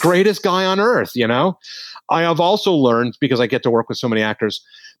Arkin is the greatest guy on earth, you know? I have also learned, because I get to work with so many actors,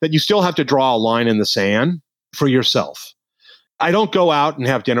 that you still have to draw a line in the sand for yourself. I don't go out and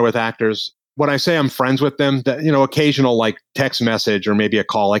have dinner with actors. When I say I'm friends with them, that, you know, occasional like text message or maybe a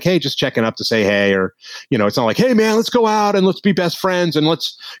call like, hey, just checking up to say hey, or, you know, it's not like, hey man, let's go out and let's be best friends and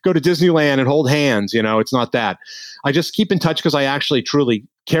let's go to Disneyland and hold hands. You know, it's not that. I just keep in touch because I actually truly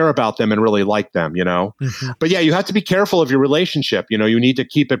care about them and really like them, you know. Mm-hmm. But yeah, you have to be careful of your relationship. You know, you need to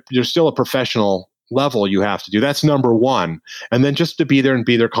keep it, you're still a professional level you have to do. That's number one. And then just to be there and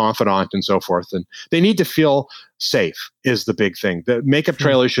be their confidant and so forth. And they need to feel safe is the big thing. The makeup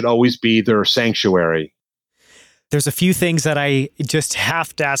trailer should always be their sanctuary. There's a few things that I just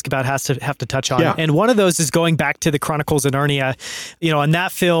have to ask about, have to touch on. Yeah. And one of those is going back to the Chronicles of Narnia. You know, in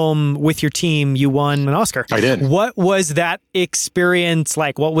that film with your team, you won an Oscar. I did. What was that experience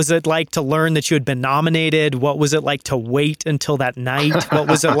like? What was it like to learn that you had been nominated? What was it like to wait until that night? What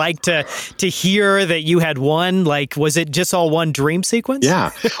was it like to hear that you had won? Like, was it just all one dream sequence?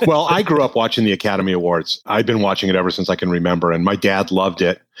 Yeah. Well, I grew up watching the Academy Awards. I've been watching it ever since I can remember. And my dad loved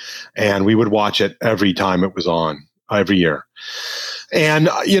it. And we would watch it every time it was on, every year. And,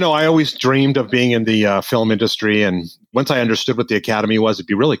 you know, I always dreamed of being in the film industry. And once I understood what the Academy was, it'd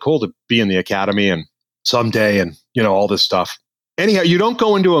be really cool to be in the Academy and someday and, you know, all this stuff. Anyhow, you don't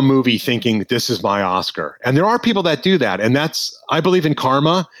go into a movie thinking this is my Oscar. And there are people that do that. And I believe in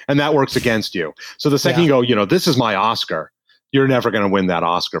karma, and that works against you. So the second you go, you know, this is my Oscar, you're never going to win that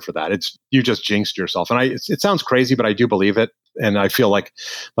Oscar for that. You just jinxed yourself. And it sounds crazy, but I do believe it. And I feel like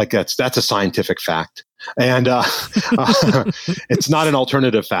that's a scientific fact. And it's not an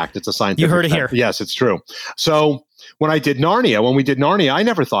alternative fact. It's a scientific fact. You heard it here. Yes, it's true. So when we did Narnia, I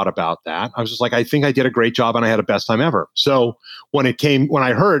never thought about that. I was just like, I think I did a great job and I had a best time ever. So when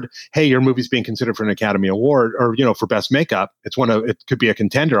I heard, hey, your movie's being considered for an Academy Award or, you know, for best makeup, it could be a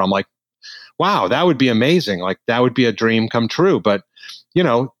contender. I'm like, wow, that would be amazing. Like that would be a dream come true. But, you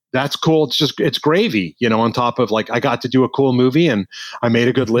know, that's cool. It's gravy, you know, on top of like, I got to do a cool movie and I made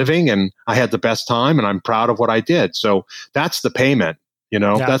a good living and I had the best time and I'm proud of what I did. So that's the payment, you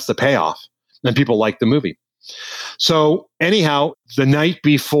know, that's the payoff. And people like the movie. So anyhow, the night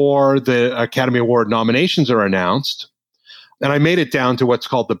before the Academy Award nominations are announced, and I made it down to what's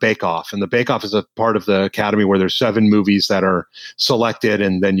called the Bake Off. And the Bake Off is a part of the Academy where there's 7 movies that are selected.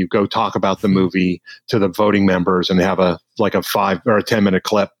 And then you go talk about the movie to the voting members and have a 5 or a 10-minute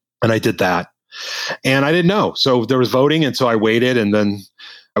clip. And I did that. And I didn't know. So there was voting. And so I waited. And then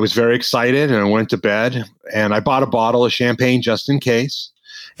I was very excited and I went to bed. And I bought a bottle of champagne just in case.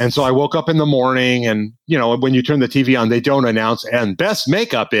 And so I woke up in the morning and, you know, when you turn the TV on, they don't announce and best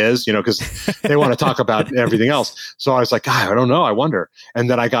makeup is, you know, because they want to talk about everything else. So I was like, God, I don't know. I wonder. And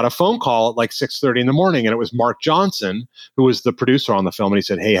then I got a phone call at like 6:30 in the morning and it was Mark Johnson, who was the producer on the film. And he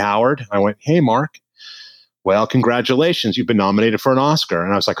said, hey, Howard. I went, hey, Mark. Well, congratulations. You've been nominated for an Oscar.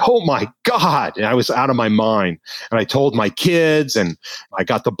 And I was like, oh my God. And I was out of my mind. And I told my kids and I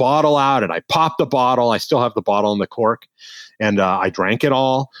got the bottle out and I popped the bottle. I still have the bottle in the cork. And I drank it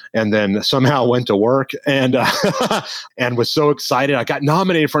all and then somehow went to work and and was so excited. I got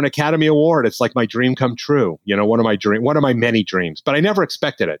nominated for an Academy Award. It's like my dream come true. You know, one of my many dreams. But I never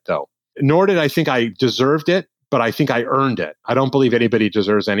expected it, though. Nor did I think I deserved it, but I think I earned it. I don't believe anybody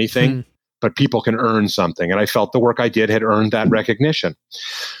deserves anything, but people can earn something. And I felt the work I did had earned that recognition.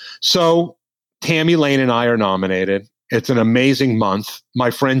 So Tammy Lane and I are nominated. It's an amazing month.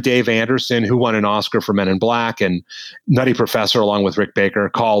 My friend Dave Anderson, who won an Oscar for Men in Black and Nutty Professor, along with Rick Baker,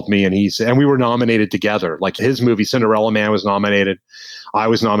 called me and we were nominated together. Like his movie Cinderella Man was nominated. I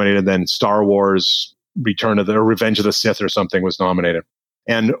was nominated. Then Star Wars Revenge of the Sith or something was nominated.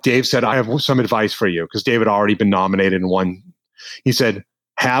 And Dave said, I have some advice for you because Dave had already been nominated and won. He said,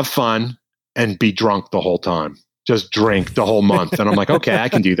 have fun and be drunk the whole time. Just drink the whole month. And I'm like, okay, I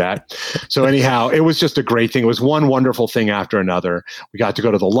can do that. So anyhow, it was just a great thing. It was one wonderful thing after another. We got to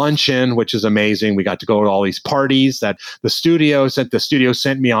go to the luncheon, which is amazing. We got to go to all these parties that the studio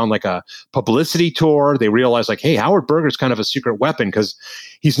sent me on like a publicity tour. They realized like, hey, Howard Berger's kind of a secret weapon because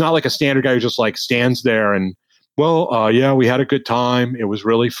he's not like a standard guy who just like stands there and, yeah, we had a good time. It was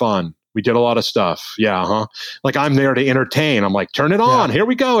really fun. We did a lot of stuff. Yeah. Huh. Like I'm there to entertain. I'm like, turn it on. Yeah. Here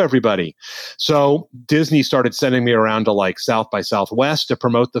we go, everybody. So Disney started sending me around to like South by Southwest to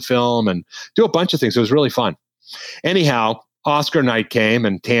promote the film and do a bunch of things. It was really fun. Anyhow, Oscar night came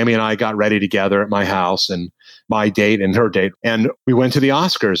and Tammy and I got ready together at my house and my date and her date. And we went to the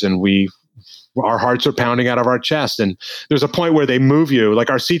Oscars and we our hearts are pounding out of our chest. And there's a point where they move you, like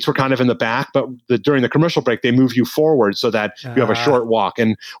our seats were kind of in the back, but during the commercial break, they move you forward so that you have a short walk.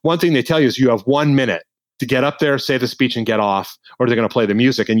 And one thing they tell you is you have 1 minute to get up there, say the speech, and get off, or they're going to play the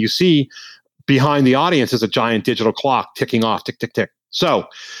music. And you see behind the audience is a giant digital clock ticking off, tick, tick, tick. So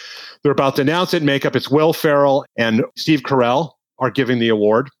they're about to announce it. Makeup, it's Will Ferrell and Steve Carell are giving the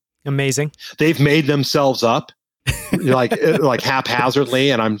award. Amazing. They've made themselves up like haphazardly,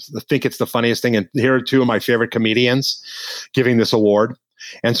 and I think it's the funniest thing. And here are two of my favorite comedians giving this award.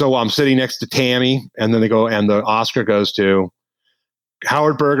 And so I'm sitting next to Tammy, and then they go, and the Oscar goes to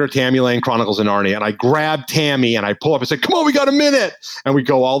Howard Berger, Tammy Lane, Chronicles of Narnia. And I grab Tammy and I pull up and say, come on, we got a minute. And we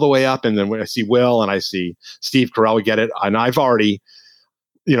go all the way up. And then when I see Will and I see Steve Carell, we get it. And I've already,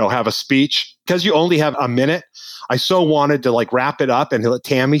 have a speech because you only have a minute. I so wanted to wrap it up and let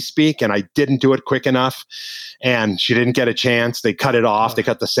Tammy speak, and I didn't do it quick enough, and she didn't get a chance. They cut it off. They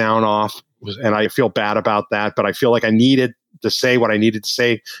cut the sound off, and I feel bad about that, but I feel like I needed to say what I needed to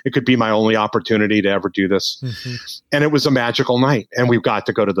say. It could be my only opportunity to ever do this. Mm-hmm. And it was a magical night. And we got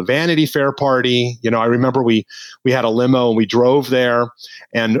to go to the Vanity Fair party. I remember we had a limo and we drove there,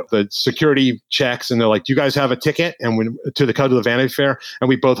 and the security checks, and they're like, do you guys have a ticket? And we to the Vanity Fair, and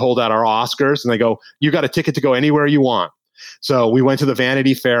we both hold out our Oscars, and they go, you got a ticket to go anywhere you want. So we went to the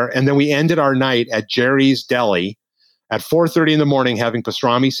Vanity Fair, and then we ended our night at Jerry's Deli at 4:30 in the morning, having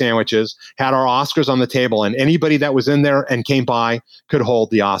pastrami sandwiches, had our Oscars on the table, and anybody that was in there and came by could hold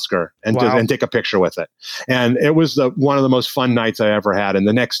the Oscar and take a picture with it. And it was one of the most fun nights I ever had. And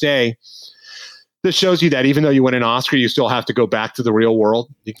the next day, this shows you that even though you win an Oscar, you still have to go back to the real world.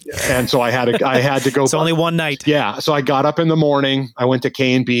 And so I had to go. It's only one night. Yeah. So I got up in the morning. I went to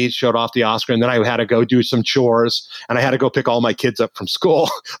K&B, showed off the Oscar, and then I had to go do some chores, and I had to go pick all my kids up from school.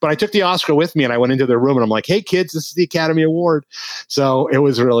 But I took the Oscar with me, and I went into their room, and I'm like, hey, kids, this is the Academy Award. So it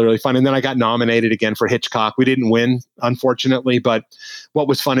was really, really fun. And then I got nominated again for Hitchcock. We didn't win, unfortunately, but what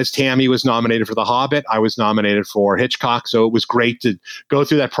was fun is Tammy was nominated for The Hobbit. I was nominated for Hitchcock. So it was great to go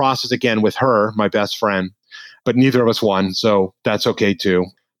through that process again with her, my best friend, but neither of us won. So that's okay too.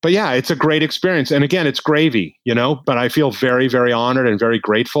 But yeah, it's a great experience. And again, it's gravy, but I feel very, very honored and very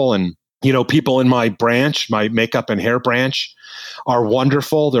grateful. And, people in my branch, my makeup and hair branch, are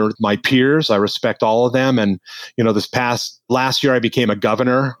wonderful. They're my peers. I respect all of them. And, last year, I became a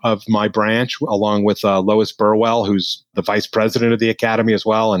governor of my branch, along with Lois Burwell, who's the vice president of the Academy as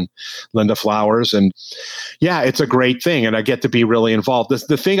well, and Linda Flowers. And yeah, it's a great thing. And I get to be really involved.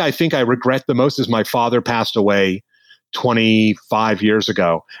 The thing I think I regret the most is my father passed away 25 years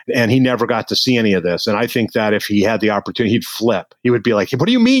ago, and he never got to see any of this. And I think that if he had the opportunity, he'd flip. He would be like, what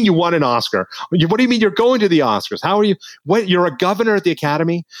do you mean you won an Oscar? What do you mean you're going to the Oscars? How are you? What? You're a governor at the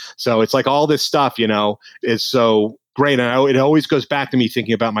Academy? So it's like all this stuff, is so great. And it always goes back to me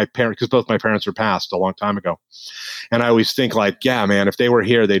thinking about my parents, because both my parents were passed a long time ago. And I always think yeah, man, if they were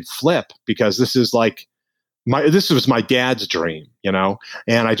here, they'd flip, because this is this was my dad's dream, and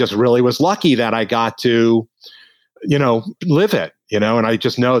I just really was lucky that I got to live it, and I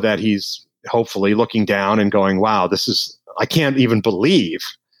just know that he's hopefully looking down and going, wow, I can't even believe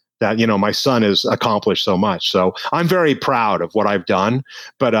that, my son has accomplished so much. So I'm very proud of what I've done,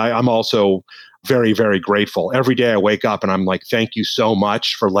 but I'm also very, very grateful. Every day I wake up and I'm like, thank you so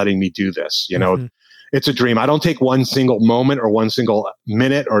much for letting me do this. Mm-hmm. It's a dream. I don't take one single moment or one single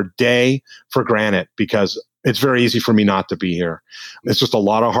minute or day for granted, because it's very easy for me not to be here. It's just a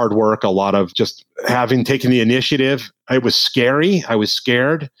lot of hard work, a lot of just having taken the initiative. It was scary. I was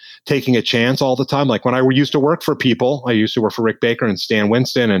scared taking a chance all the time. Like when I used to work for people, I used to work for Rick Baker and Stan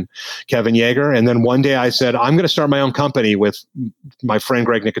Winston and Kevin Yeager. And then one day I said, I'm going to start my own company with my friend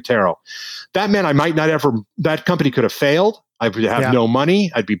Greg Nicotero. That meant I might not ever, that company could have failed. I would have no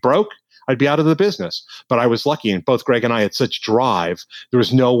money. I'd be broke. I'd be out of the business. But I was lucky, and both Greg and I had such drive. There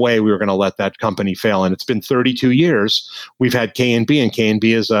was no way we were going to let that company fail. And it's been 32 years. We've had K&B, and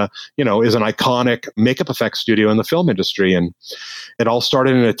K&B is an iconic makeup effects studio in the film industry. And it all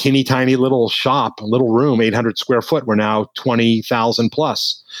started in a teeny tiny little shop, a little room, 800 square foot. We're now 20,000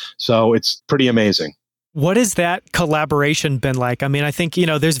 plus. So it's pretty amazing. What has that collaboration been like? I mean, I think,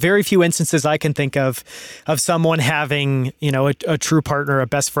 there's very few instances I can think of someone having, a true partner, a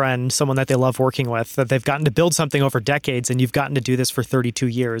best friend, someone that they love working with, that they've gotten to build something over decades, and you've gotten to do this for 32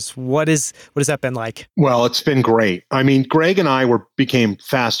 years. What has that been like? Well, it's been great. I mean, Greg and I became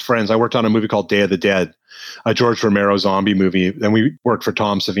fast friends. I worked on a movie called Day of the Dead, a George Romero zombie movie, and we worked for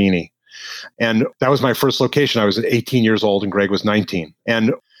Tom Savini. And that was my first location. I was 18 years old and Greg was 19.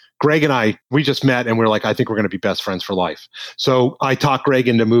 And Greg and I, we just met and we were like, I think we're going to be best friends for life. So I talked Greg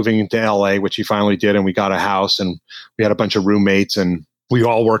into moving to LA, which he finally did. And we got a house and we had a bunch of roommates. And we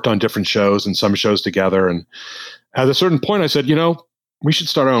all worked on different shows and some shows together. And at a certain point, I said, we should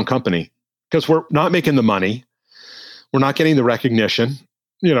start our own company because we're not making the money. We're not getting the recognition.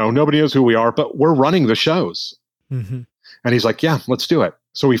 Nobody knows who we are, but we're running the shows. Mm-hmm. And he's like, yeah, let's do it.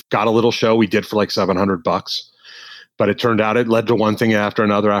 So we've got a little show we did for like $700, but it turned out it led to one thing after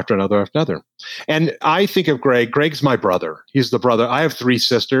another, after another, after another. And I think of Greg. Greg's my brother. He's the brother. I have 3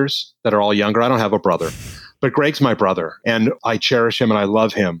 sisters that are all younger. I don't have a brother, but Greg's my brother. And I cherish him and I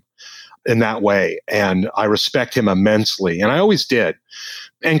love him in that way. And I respect him immensely. And I always did.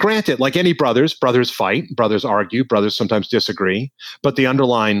 And granted, like any brothers fight, brothers argue, brothers sometimes disagree. But the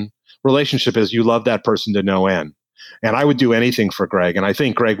underlying relationship is you love that person to no end. And I would do anything for Greg. And I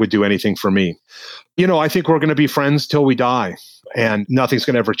think Greg would do anything for me. I think we're going to be friends till we die. And nothing's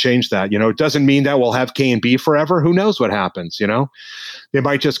going to ever change that. It doesn't mean that we'll have K&B forever. Who knows what happens, They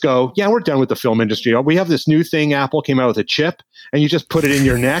might just go, yeah, we're done with the film industry. We have this new thing. Apple came out with a chip and you just put it in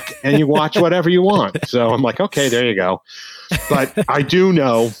your neck and you watch whatever you want. So I'm like, okay, there you go. But I do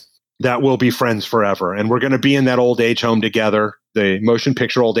know that we'll be friends forever. And we're going to be in that old age home together, the motion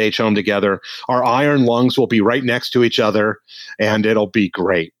picture old age home together. Our iron lungs will be right next to each other and it'll be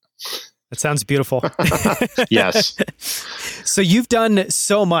great. That sounds beautiful. Yes. So you've done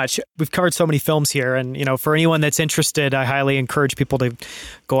so much. We've covered so many films here. And, for anyone that's interested, I highly encourage people to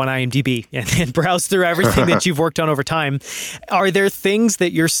go on IMDb and browse through everything that you've worked on over time. Are there things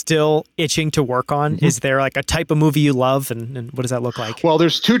that you're still itching to work on? Mm-hmm. Is there like a type of movie you love? And what does that look like? Well,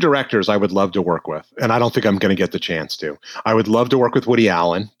 there's 2 directors I would love to work with. And I don't think I'm going to get the chance to. I would love to work with Woody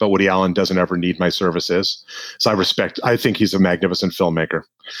Allen, but Woody Allen doesn't ever need my services. So I think he's a magnificent filmmaker.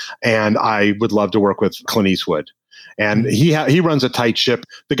 And I would love to work with Clint Eastwood. And he runs a tight ship.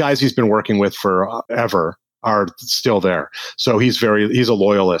 The guys he's been working with forever are still there. So he's a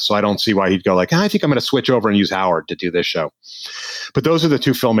loyalist. So I don't see why he'd go like, I think I'm going to switch over and use Howard to do this show. But those are the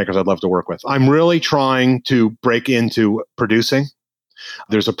 2 filmmakers I'd love to work with. I'm really trying to break into producing.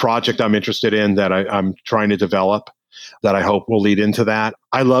 There's a project I'm interested in that I'm trying to develop that I hope will lead into that.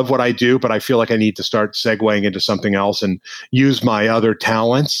 I love what I do, but I feel like I need to start segueing into something else and use my other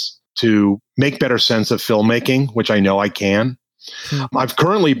talents to make better sense of filmmaking, which I know I can. I've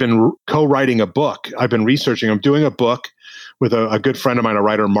currently been co-writing a book. I've been researching. I'm doing a book with a good friend of mine, a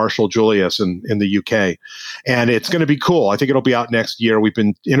writer, Marshall Julius in the UK. And it's going to be cool. I think it'll be out next year. We've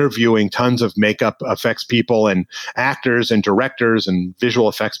been interviewing tons of makeup effects people and actors and directors and visual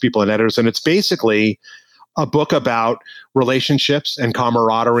effects people and editors. And it's basically a book about relationships and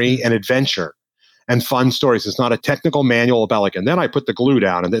camaraderie and adventure and fun stories. It's not a technical manual about like, and then I put the glue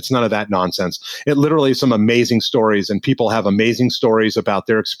down, and it's none of that nonsense. It literally is some amazing stories, and people have amazing stories about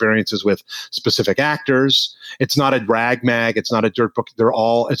their experiences with specific actors. It's not a rag mag. It's not a dirt book.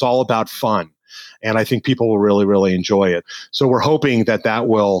 It's all about fun. And I think people will really, really enjoy it. So we're hoping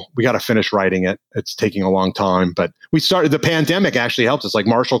we got to finish writing it. It's taking a long time, but the pandemic actually helped us. Like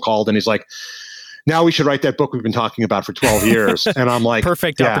Marshall called and he's like, now we should write that book we've been talking about for 12 years. And I'm like,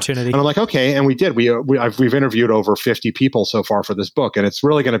 perfect opportunity. And I'm like, okay. And we did. We've interviewed over 50 people so far for this book, and it's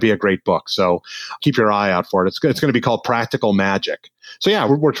really going to be a great book. So keep your eye out for it. It's going to be called Practical Magic. So yeah,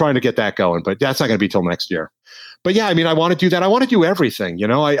 we're trying to get that going, but that's not going to be till next year. But yeah, I mean, I want to do that. I want to do everything.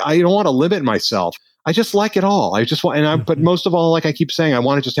 I don't want to limit myself. I just like it all. I just want, but most of all, like I keep saying, I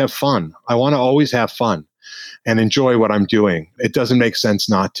want to just have fun. I want to always have fun and enjoy what I'm doing. It doesn't make sense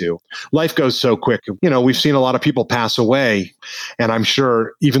not to. Life goes so quick. We've seen a lot of people pass away. And I'm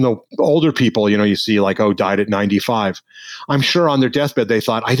sure even though older people, you see like, died at 95. I'm sure on their deathbed, they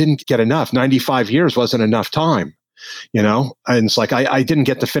thought, I didn't get enough. 95 years wasn't enough time. And it's like, I didn't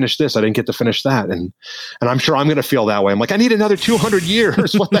get to finish this. I didn't get to finish that. And I'm sure I'm going to feel that way. I'm like, I need another 200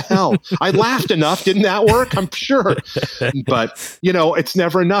 years. What the hell? I laughed enough. Didn't that work? I'm sure. But, it's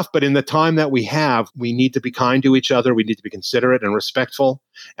never enough. But in the time that we have, we need to be kind to each other. We need to be considerate and respectful.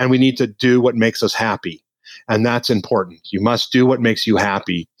 And we need to do what makes us happy. And that's important. You must do what makes you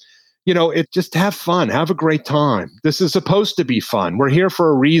happy. Just have fun, have a great time. This is supposed to be fun. We're here for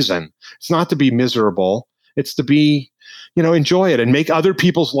a reason. It's not to be miserable. It's to be, enjoy it and make other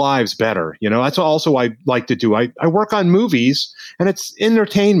people's lives better. That's also I like to do. I work on movies and it's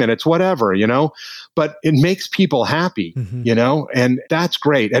entertainment. It's whatever, but it makes people happy, and that's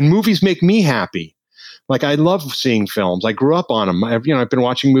great. And movies make me happy. Like I love seeing films. I grew up on them. I've been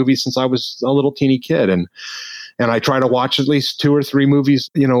watching movies since I was a little teeny kid. And I try to watch at least 2 or 3 movies,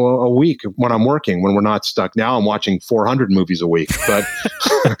 a week when I'm working, when we're not stuck. Now I'm watching 400 movies a week, but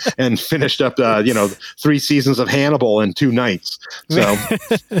and finished up, 3 seasons of Hannibal in 2 nights. So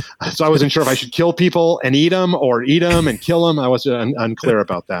I wasn't sure if I should kill people and eat them or eat them and kill them. I was unclear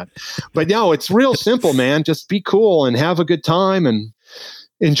about that. But no, it's real simple, man. Just be cool and have a good time. And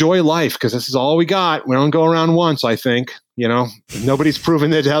enjoy life because this is all we got. We don't go around once, I think. Nobody's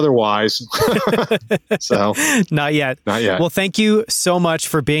proven it otherwise. So not yet. Not yet. Well, thank you so much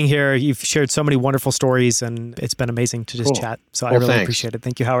for being here. You've shared so many wonderful stories, and it's been amazing to just chat. So I really appreciate it.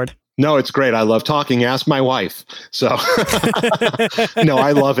 Thank you, Howard. No, it's great. I love talking. Ask my wife. So no,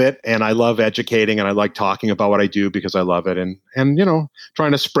 I love it. And I love educating, and I like talking about what I do because I love it. And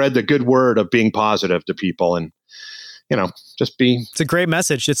trying to spread the good word of being positive to people and, just be. It's a great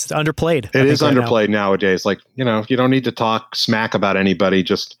message. It's underplayed. It is underplayed nowadays. Like, you don't need to talk smack about anybody.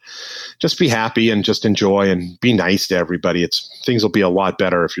 Just be happy and just enjoy and be nice to everybody. Things will be a lot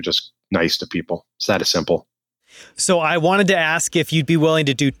better if you're just nice to people. It's that simple. So I wanted to ask if you'd be willing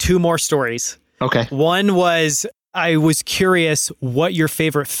to do 2 more stories. Okay. One was, I was curious what your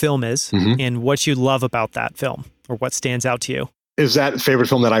favorite film is and what you love about that film or what stands out to you. Is that favorite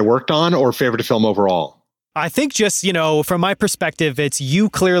film that I worked on or favorite film overall? I think just, from my perspective, it's you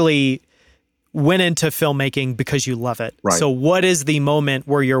clearly went into filmmaking because you love it. Right. So what is the moment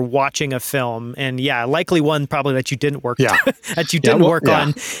where you're watching a film and likely one probably that you didn't work that you didn't work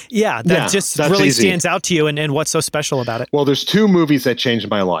on. Yeah, that just really stands out to you and what's so special about it. Well, there's 2 movies that changed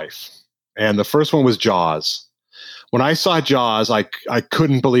my life. And the first one was Jaws. When I saw Jaws, I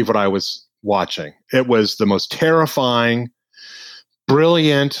couldn't believe what I was watching. It was the most terrifying,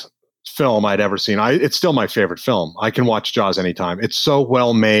 brilliant film I'd ever seen. It's still my favorite film. I can watch Jaws anytime. It's so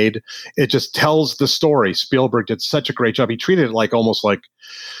well made. It just tells the story. Spielberg did such a great job. He treated it almost like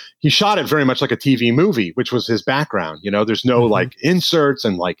he shot it very much like a TV movie, which was his background. There's no inserts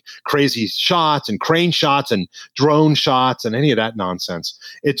and crazy shots and crane shots and drone shots and any of that nonsense.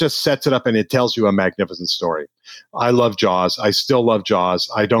 It just sets it up and it tells you a magnificent story. I love Jaws. I still love Jaws.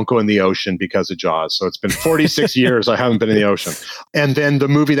 I don't go in the ocean because of Jaws. So it's been 46 years I haven't been in the ocean. And then the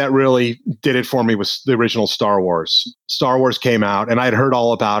movie that really did it for me was the original Star Wars. Star Wars came out and I'd heard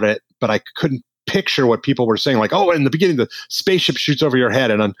all about it, but I couldn't picture what people were saying, in the beginning, the spaceship shoots over your head.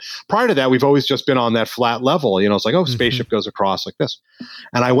 And then prior to that, we've always just been on that flat level. It's like, spaceship goes across like this.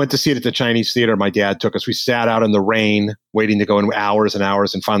 And I went to see it at the Chinese theater. My dad took us. We sat out in the rain, waiting to go in hours and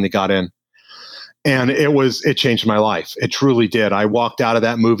hours, and finally got in. And it changed my life. It truly did. I walked out of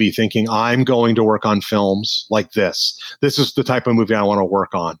that movie thinking, I'm going to work on films like this. This is the type of movie I want to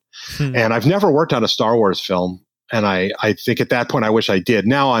work on. And I've never worked on a Star Wars film. And I think at that point, I wish I did.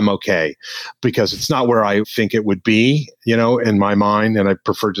 Now I'm okay because it's not where I think it would be, in my mind. And I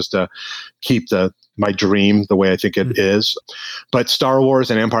prefer just to keep my dream the way I think it is. But Star Wars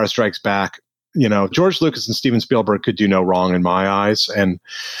and Empire Strikes Back, George Lucas and Steven Spielberg could do no wrong in my eyes. And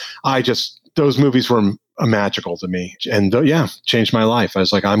those movies were magical to me and changed my life. I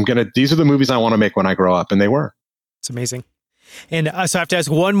was like, these are the movies I want to make when I grow up. And they were. It's amazing. And so I have to ask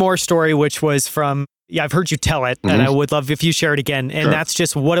one more story, which was from, I've heard you tell it, and I would love if you share it again. And that's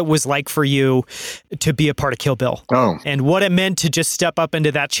just what it was like for you to be a part of Kill Bill. Oh. And what it meant to just step up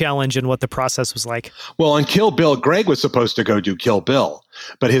into that challenge and what the process was like. Well, on Kill Bill, Greg was supposed to go do Kill Bill,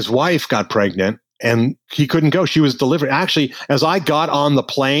 but his wife got pregnant and he couldn't go. She was delivering. Actually, as I got on the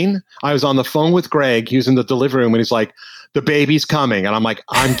plane, I was on the phone with Greg. He was in the delivery room and he's like, the baby's coming. And I'm like,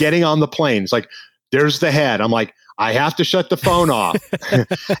 I'm getting on the plane. It's like, there's the head. I'm like, I have to shut the phone off.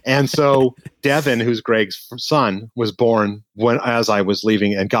 And so Devin, who's Greg's son, was born as I was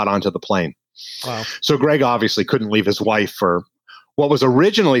leaving and got onto the plane. Wow. So Greg obviously couldn't leave his wife for what was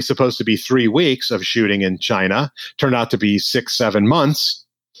originally supposed to be 3 weeks of shooting in China. Turned out to be 6-7 months,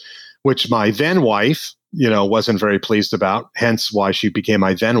 which my then wife, wasn't very pleased about, hence why she became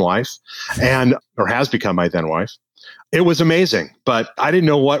my then wife or has become my then wife. It was amazing, but I didn't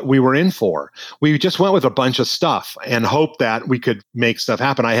know what we were in for. We just went with a bunch of stuff and hoped that we could make stuff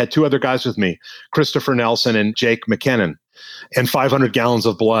happen. I had 2 other guys with me, Christopher Nelson and Jake McKinnon, and 500 gallons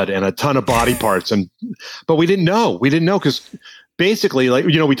of blood and a ton of body parts. But we didn't know. We didn't know because basically,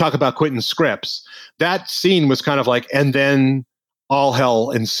 we talk about Quentin's scripts. That scene was kind of like, and then all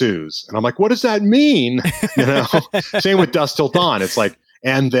hell ensues. And I'm like, what does that mean? Same with Dusk Till Dawn. It's like,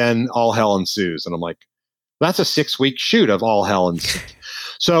 and then all hell ensues. And I'm like, that's a 6-week shoot of all hell ensues.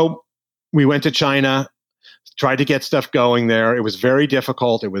 So we went to China, tried to get stuff going there. It was very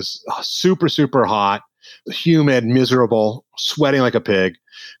difficult. It was super, super hot, humid, miserable, sweating like a pig.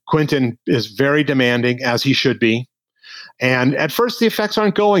 Quentin is very demanding, as he should be. And at first, the effects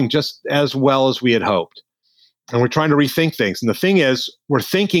aren't going just as well as we had hoped. And we're trying to rethink things. And the thing is, we're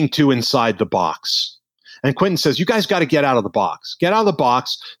thinking too inside the box. And Quentin says, you guys got to get out of the box. Get out of the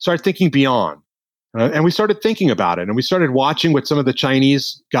box. Start thinking beyond. And we started thinking about it. And we started watching what some of the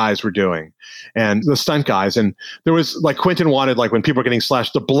Chinese guys were doing and the stunt guys. And there was Quentin wanted, when people were getting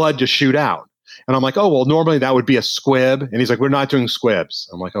slashed, the blood to shoot out. And I'm like, oh, well, normally that would be a squib. And he's like, we're not doing squibs.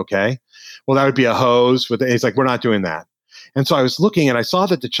 I'm like, okay. Well, that would be a hose. He's like, we're not doing that. And so I was looking and I saw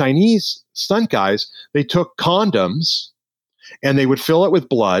that the Chinese stunt guys, they took condoms and they would fill it with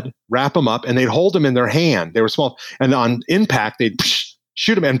blood, wrap them up, and they'd hold them in their hand. They were small. And on impact, they'd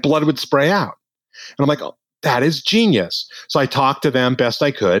shoot them and blood would spray out. And I'm like, oh, that is genius. So I talked to them best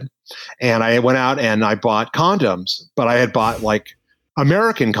I could. And I went out and I bought condoms, but I had bought like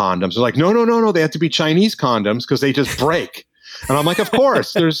American condoms. They're like, no, they have to be Chinese condoms because they just break. And I'm like, of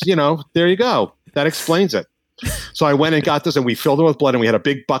course, there you go. That explains it. So I went and got this and we filled it with blood and we had a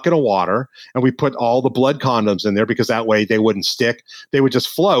big bucket of water and we put all the blood condoms in there because that way they wouldn't stick. They would just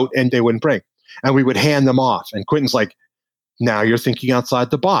float and they wouldn't break. And we would hand them off. And Quentin's like, now you're thinking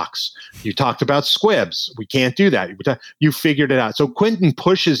outside the box. You talked about squibs. We can't do that. You figured it out. So Quentin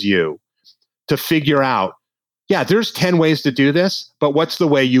pushes you to figure out, yeah, there's 10 ways to do this, but what's the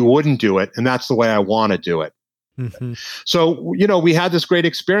way you wouldn't do it? And that's the way I want to do it. Mm-hmm. So, we had this great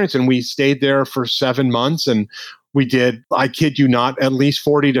experience and we stayed there for 7 months and we did, I kid you not, at least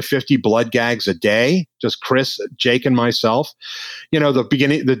 40 to 50 blood gags a day, just Chris, Jake, and myself.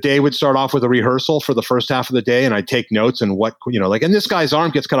 The day would start off with a rehearsal for the first half of the day and I'd take notes and and this guy's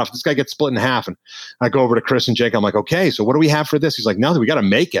arm gets cut off, this guy gets split in half. And I go over to Chris and Jake, I'm like, okay, so what do we have for this? He's like, no, we got to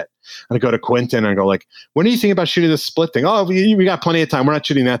make it. And I go to Quentin and I go like, when do you think about shooting this split thing? Oh, we got plenty of time. We're not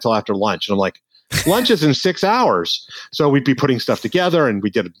shooting that till after lunch. And I'm like, lunch is in 6 hours. So we'd be putting stuff together and we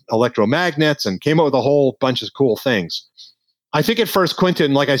did electromagnets and came up with a whole bunch of cool things. I think at first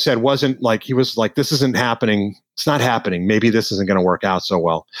Quentin, like I said, wasn't like, he was like, this isn't happening. It's not happening. Maybe this isn't going to work out so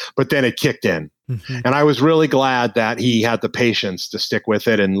well. But then it kicked in. Mm-hmm. And I was really glad that he had the patience to stick with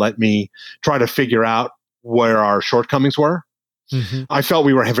it and let me try to figure out where our shortcomings were. Mm-hmm. I felt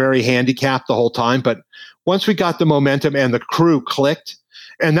we were very handicapped the whole time. But once we got the momentum and the crew clicked,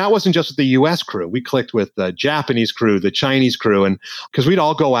 and that wasn't just with the US crew. We clicked with the Japanese crew, the Chinese crew, and because we'd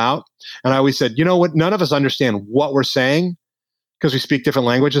all go out. And I always said, you know what? None of us understand what we're saying because we speak different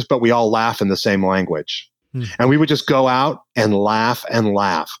languages, but we all laugh in the same language. And we would just go out and laugh and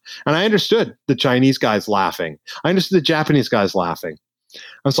laugh. And I understood the Chinese guys laughing. I understood the Japanese guys laughing. I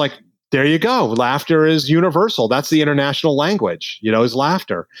was like, there you go. Laughter is universal. That's the international language, is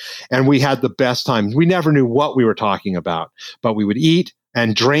laughter. And we had the best time. We never knew what we were talking about, but we would eat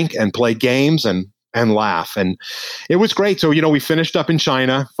and drink and play games and laugh. And it was great. So, we finished up in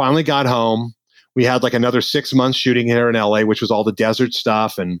China, finally got home. We had like another 6 months shooting here in LA, which was all the desert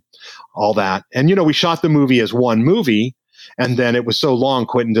stuff and all that. And, we shot the movie as one movie. And then it was so long,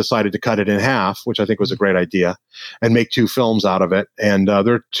 Quentin decided to cut it in half, which I think was a great idea, and make 2 films out of it. And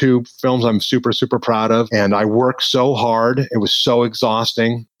there are 2 films I'm super, super proud of. And I worked so hard. It was so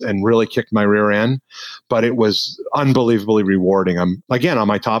exhausting and really kicked my rear end, but it was unbelievably rewarding. I'm, again, on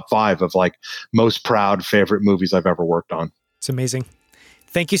my top 5 of like most proud favorite movies I've ever worked on. It's amazing.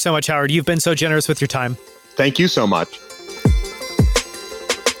 Thank you so much, Howard. You've been so generous with your time. Thank you so much.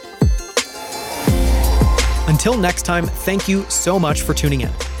 Until next time, thank you so much for tuning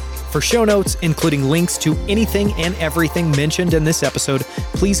in. For show notes, including links to anything and everything mentioned in this episode,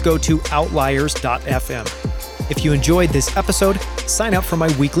 please go to outliers.fm. If you enjoyed this episode, sign up for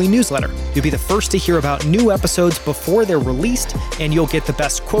my weekly newsletter. You'll be the first to hear about new episodes before they're released, and you'll get the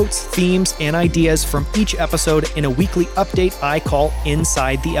best quotes, themes, and ideas from each episode in a weekly update I call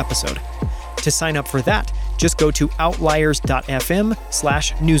Inside the Episode. To sign up for that, just go to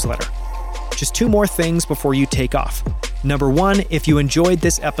outliers.fm/newsletter. Just 2 more things before you take off. Number 1, if you enjoyed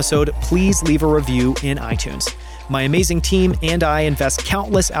this episode, please leave a review in iTunes. My amazing team and I invest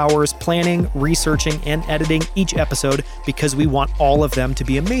countless hours planning, researching, and editing each episode because we want all of them to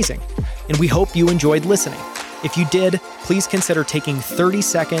be amazing. And we hope you enjoyed listening. If you did, please consider taking 30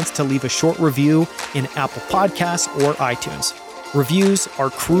 seconds to leave a short review in Apple Podcasts or iTunes. Reviews are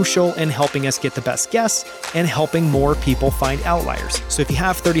crucial in helping us get the best guests and helping more people find Outliers. So if you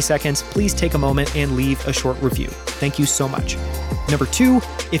have 30 seconds, please take a moment and leave a short review. Thank you so much. Number 2,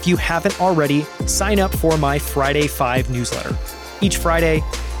 if you haven't already, sign up for my Friday 5 newsletter. Each Friday,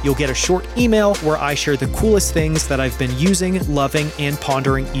 you'll get a short email where I share the coolest things that I've been using, loving, and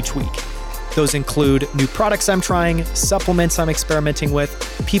pondering each week. Those include new products I'm trying, supplements I'm experimenting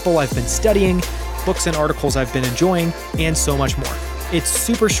with, people I've been studying, books and articles I've been enjoying, and so much more. It's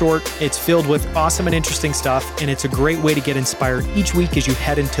super short, it's filled with awesome and interesting stuff, and it's a great way to get inspired each week as you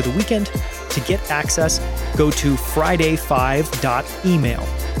head into the weekend. To get access, go to friday5.email.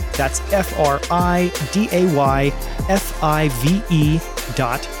 That's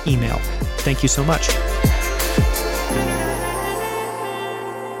FRIDAYFIVE.email. Thank you so much.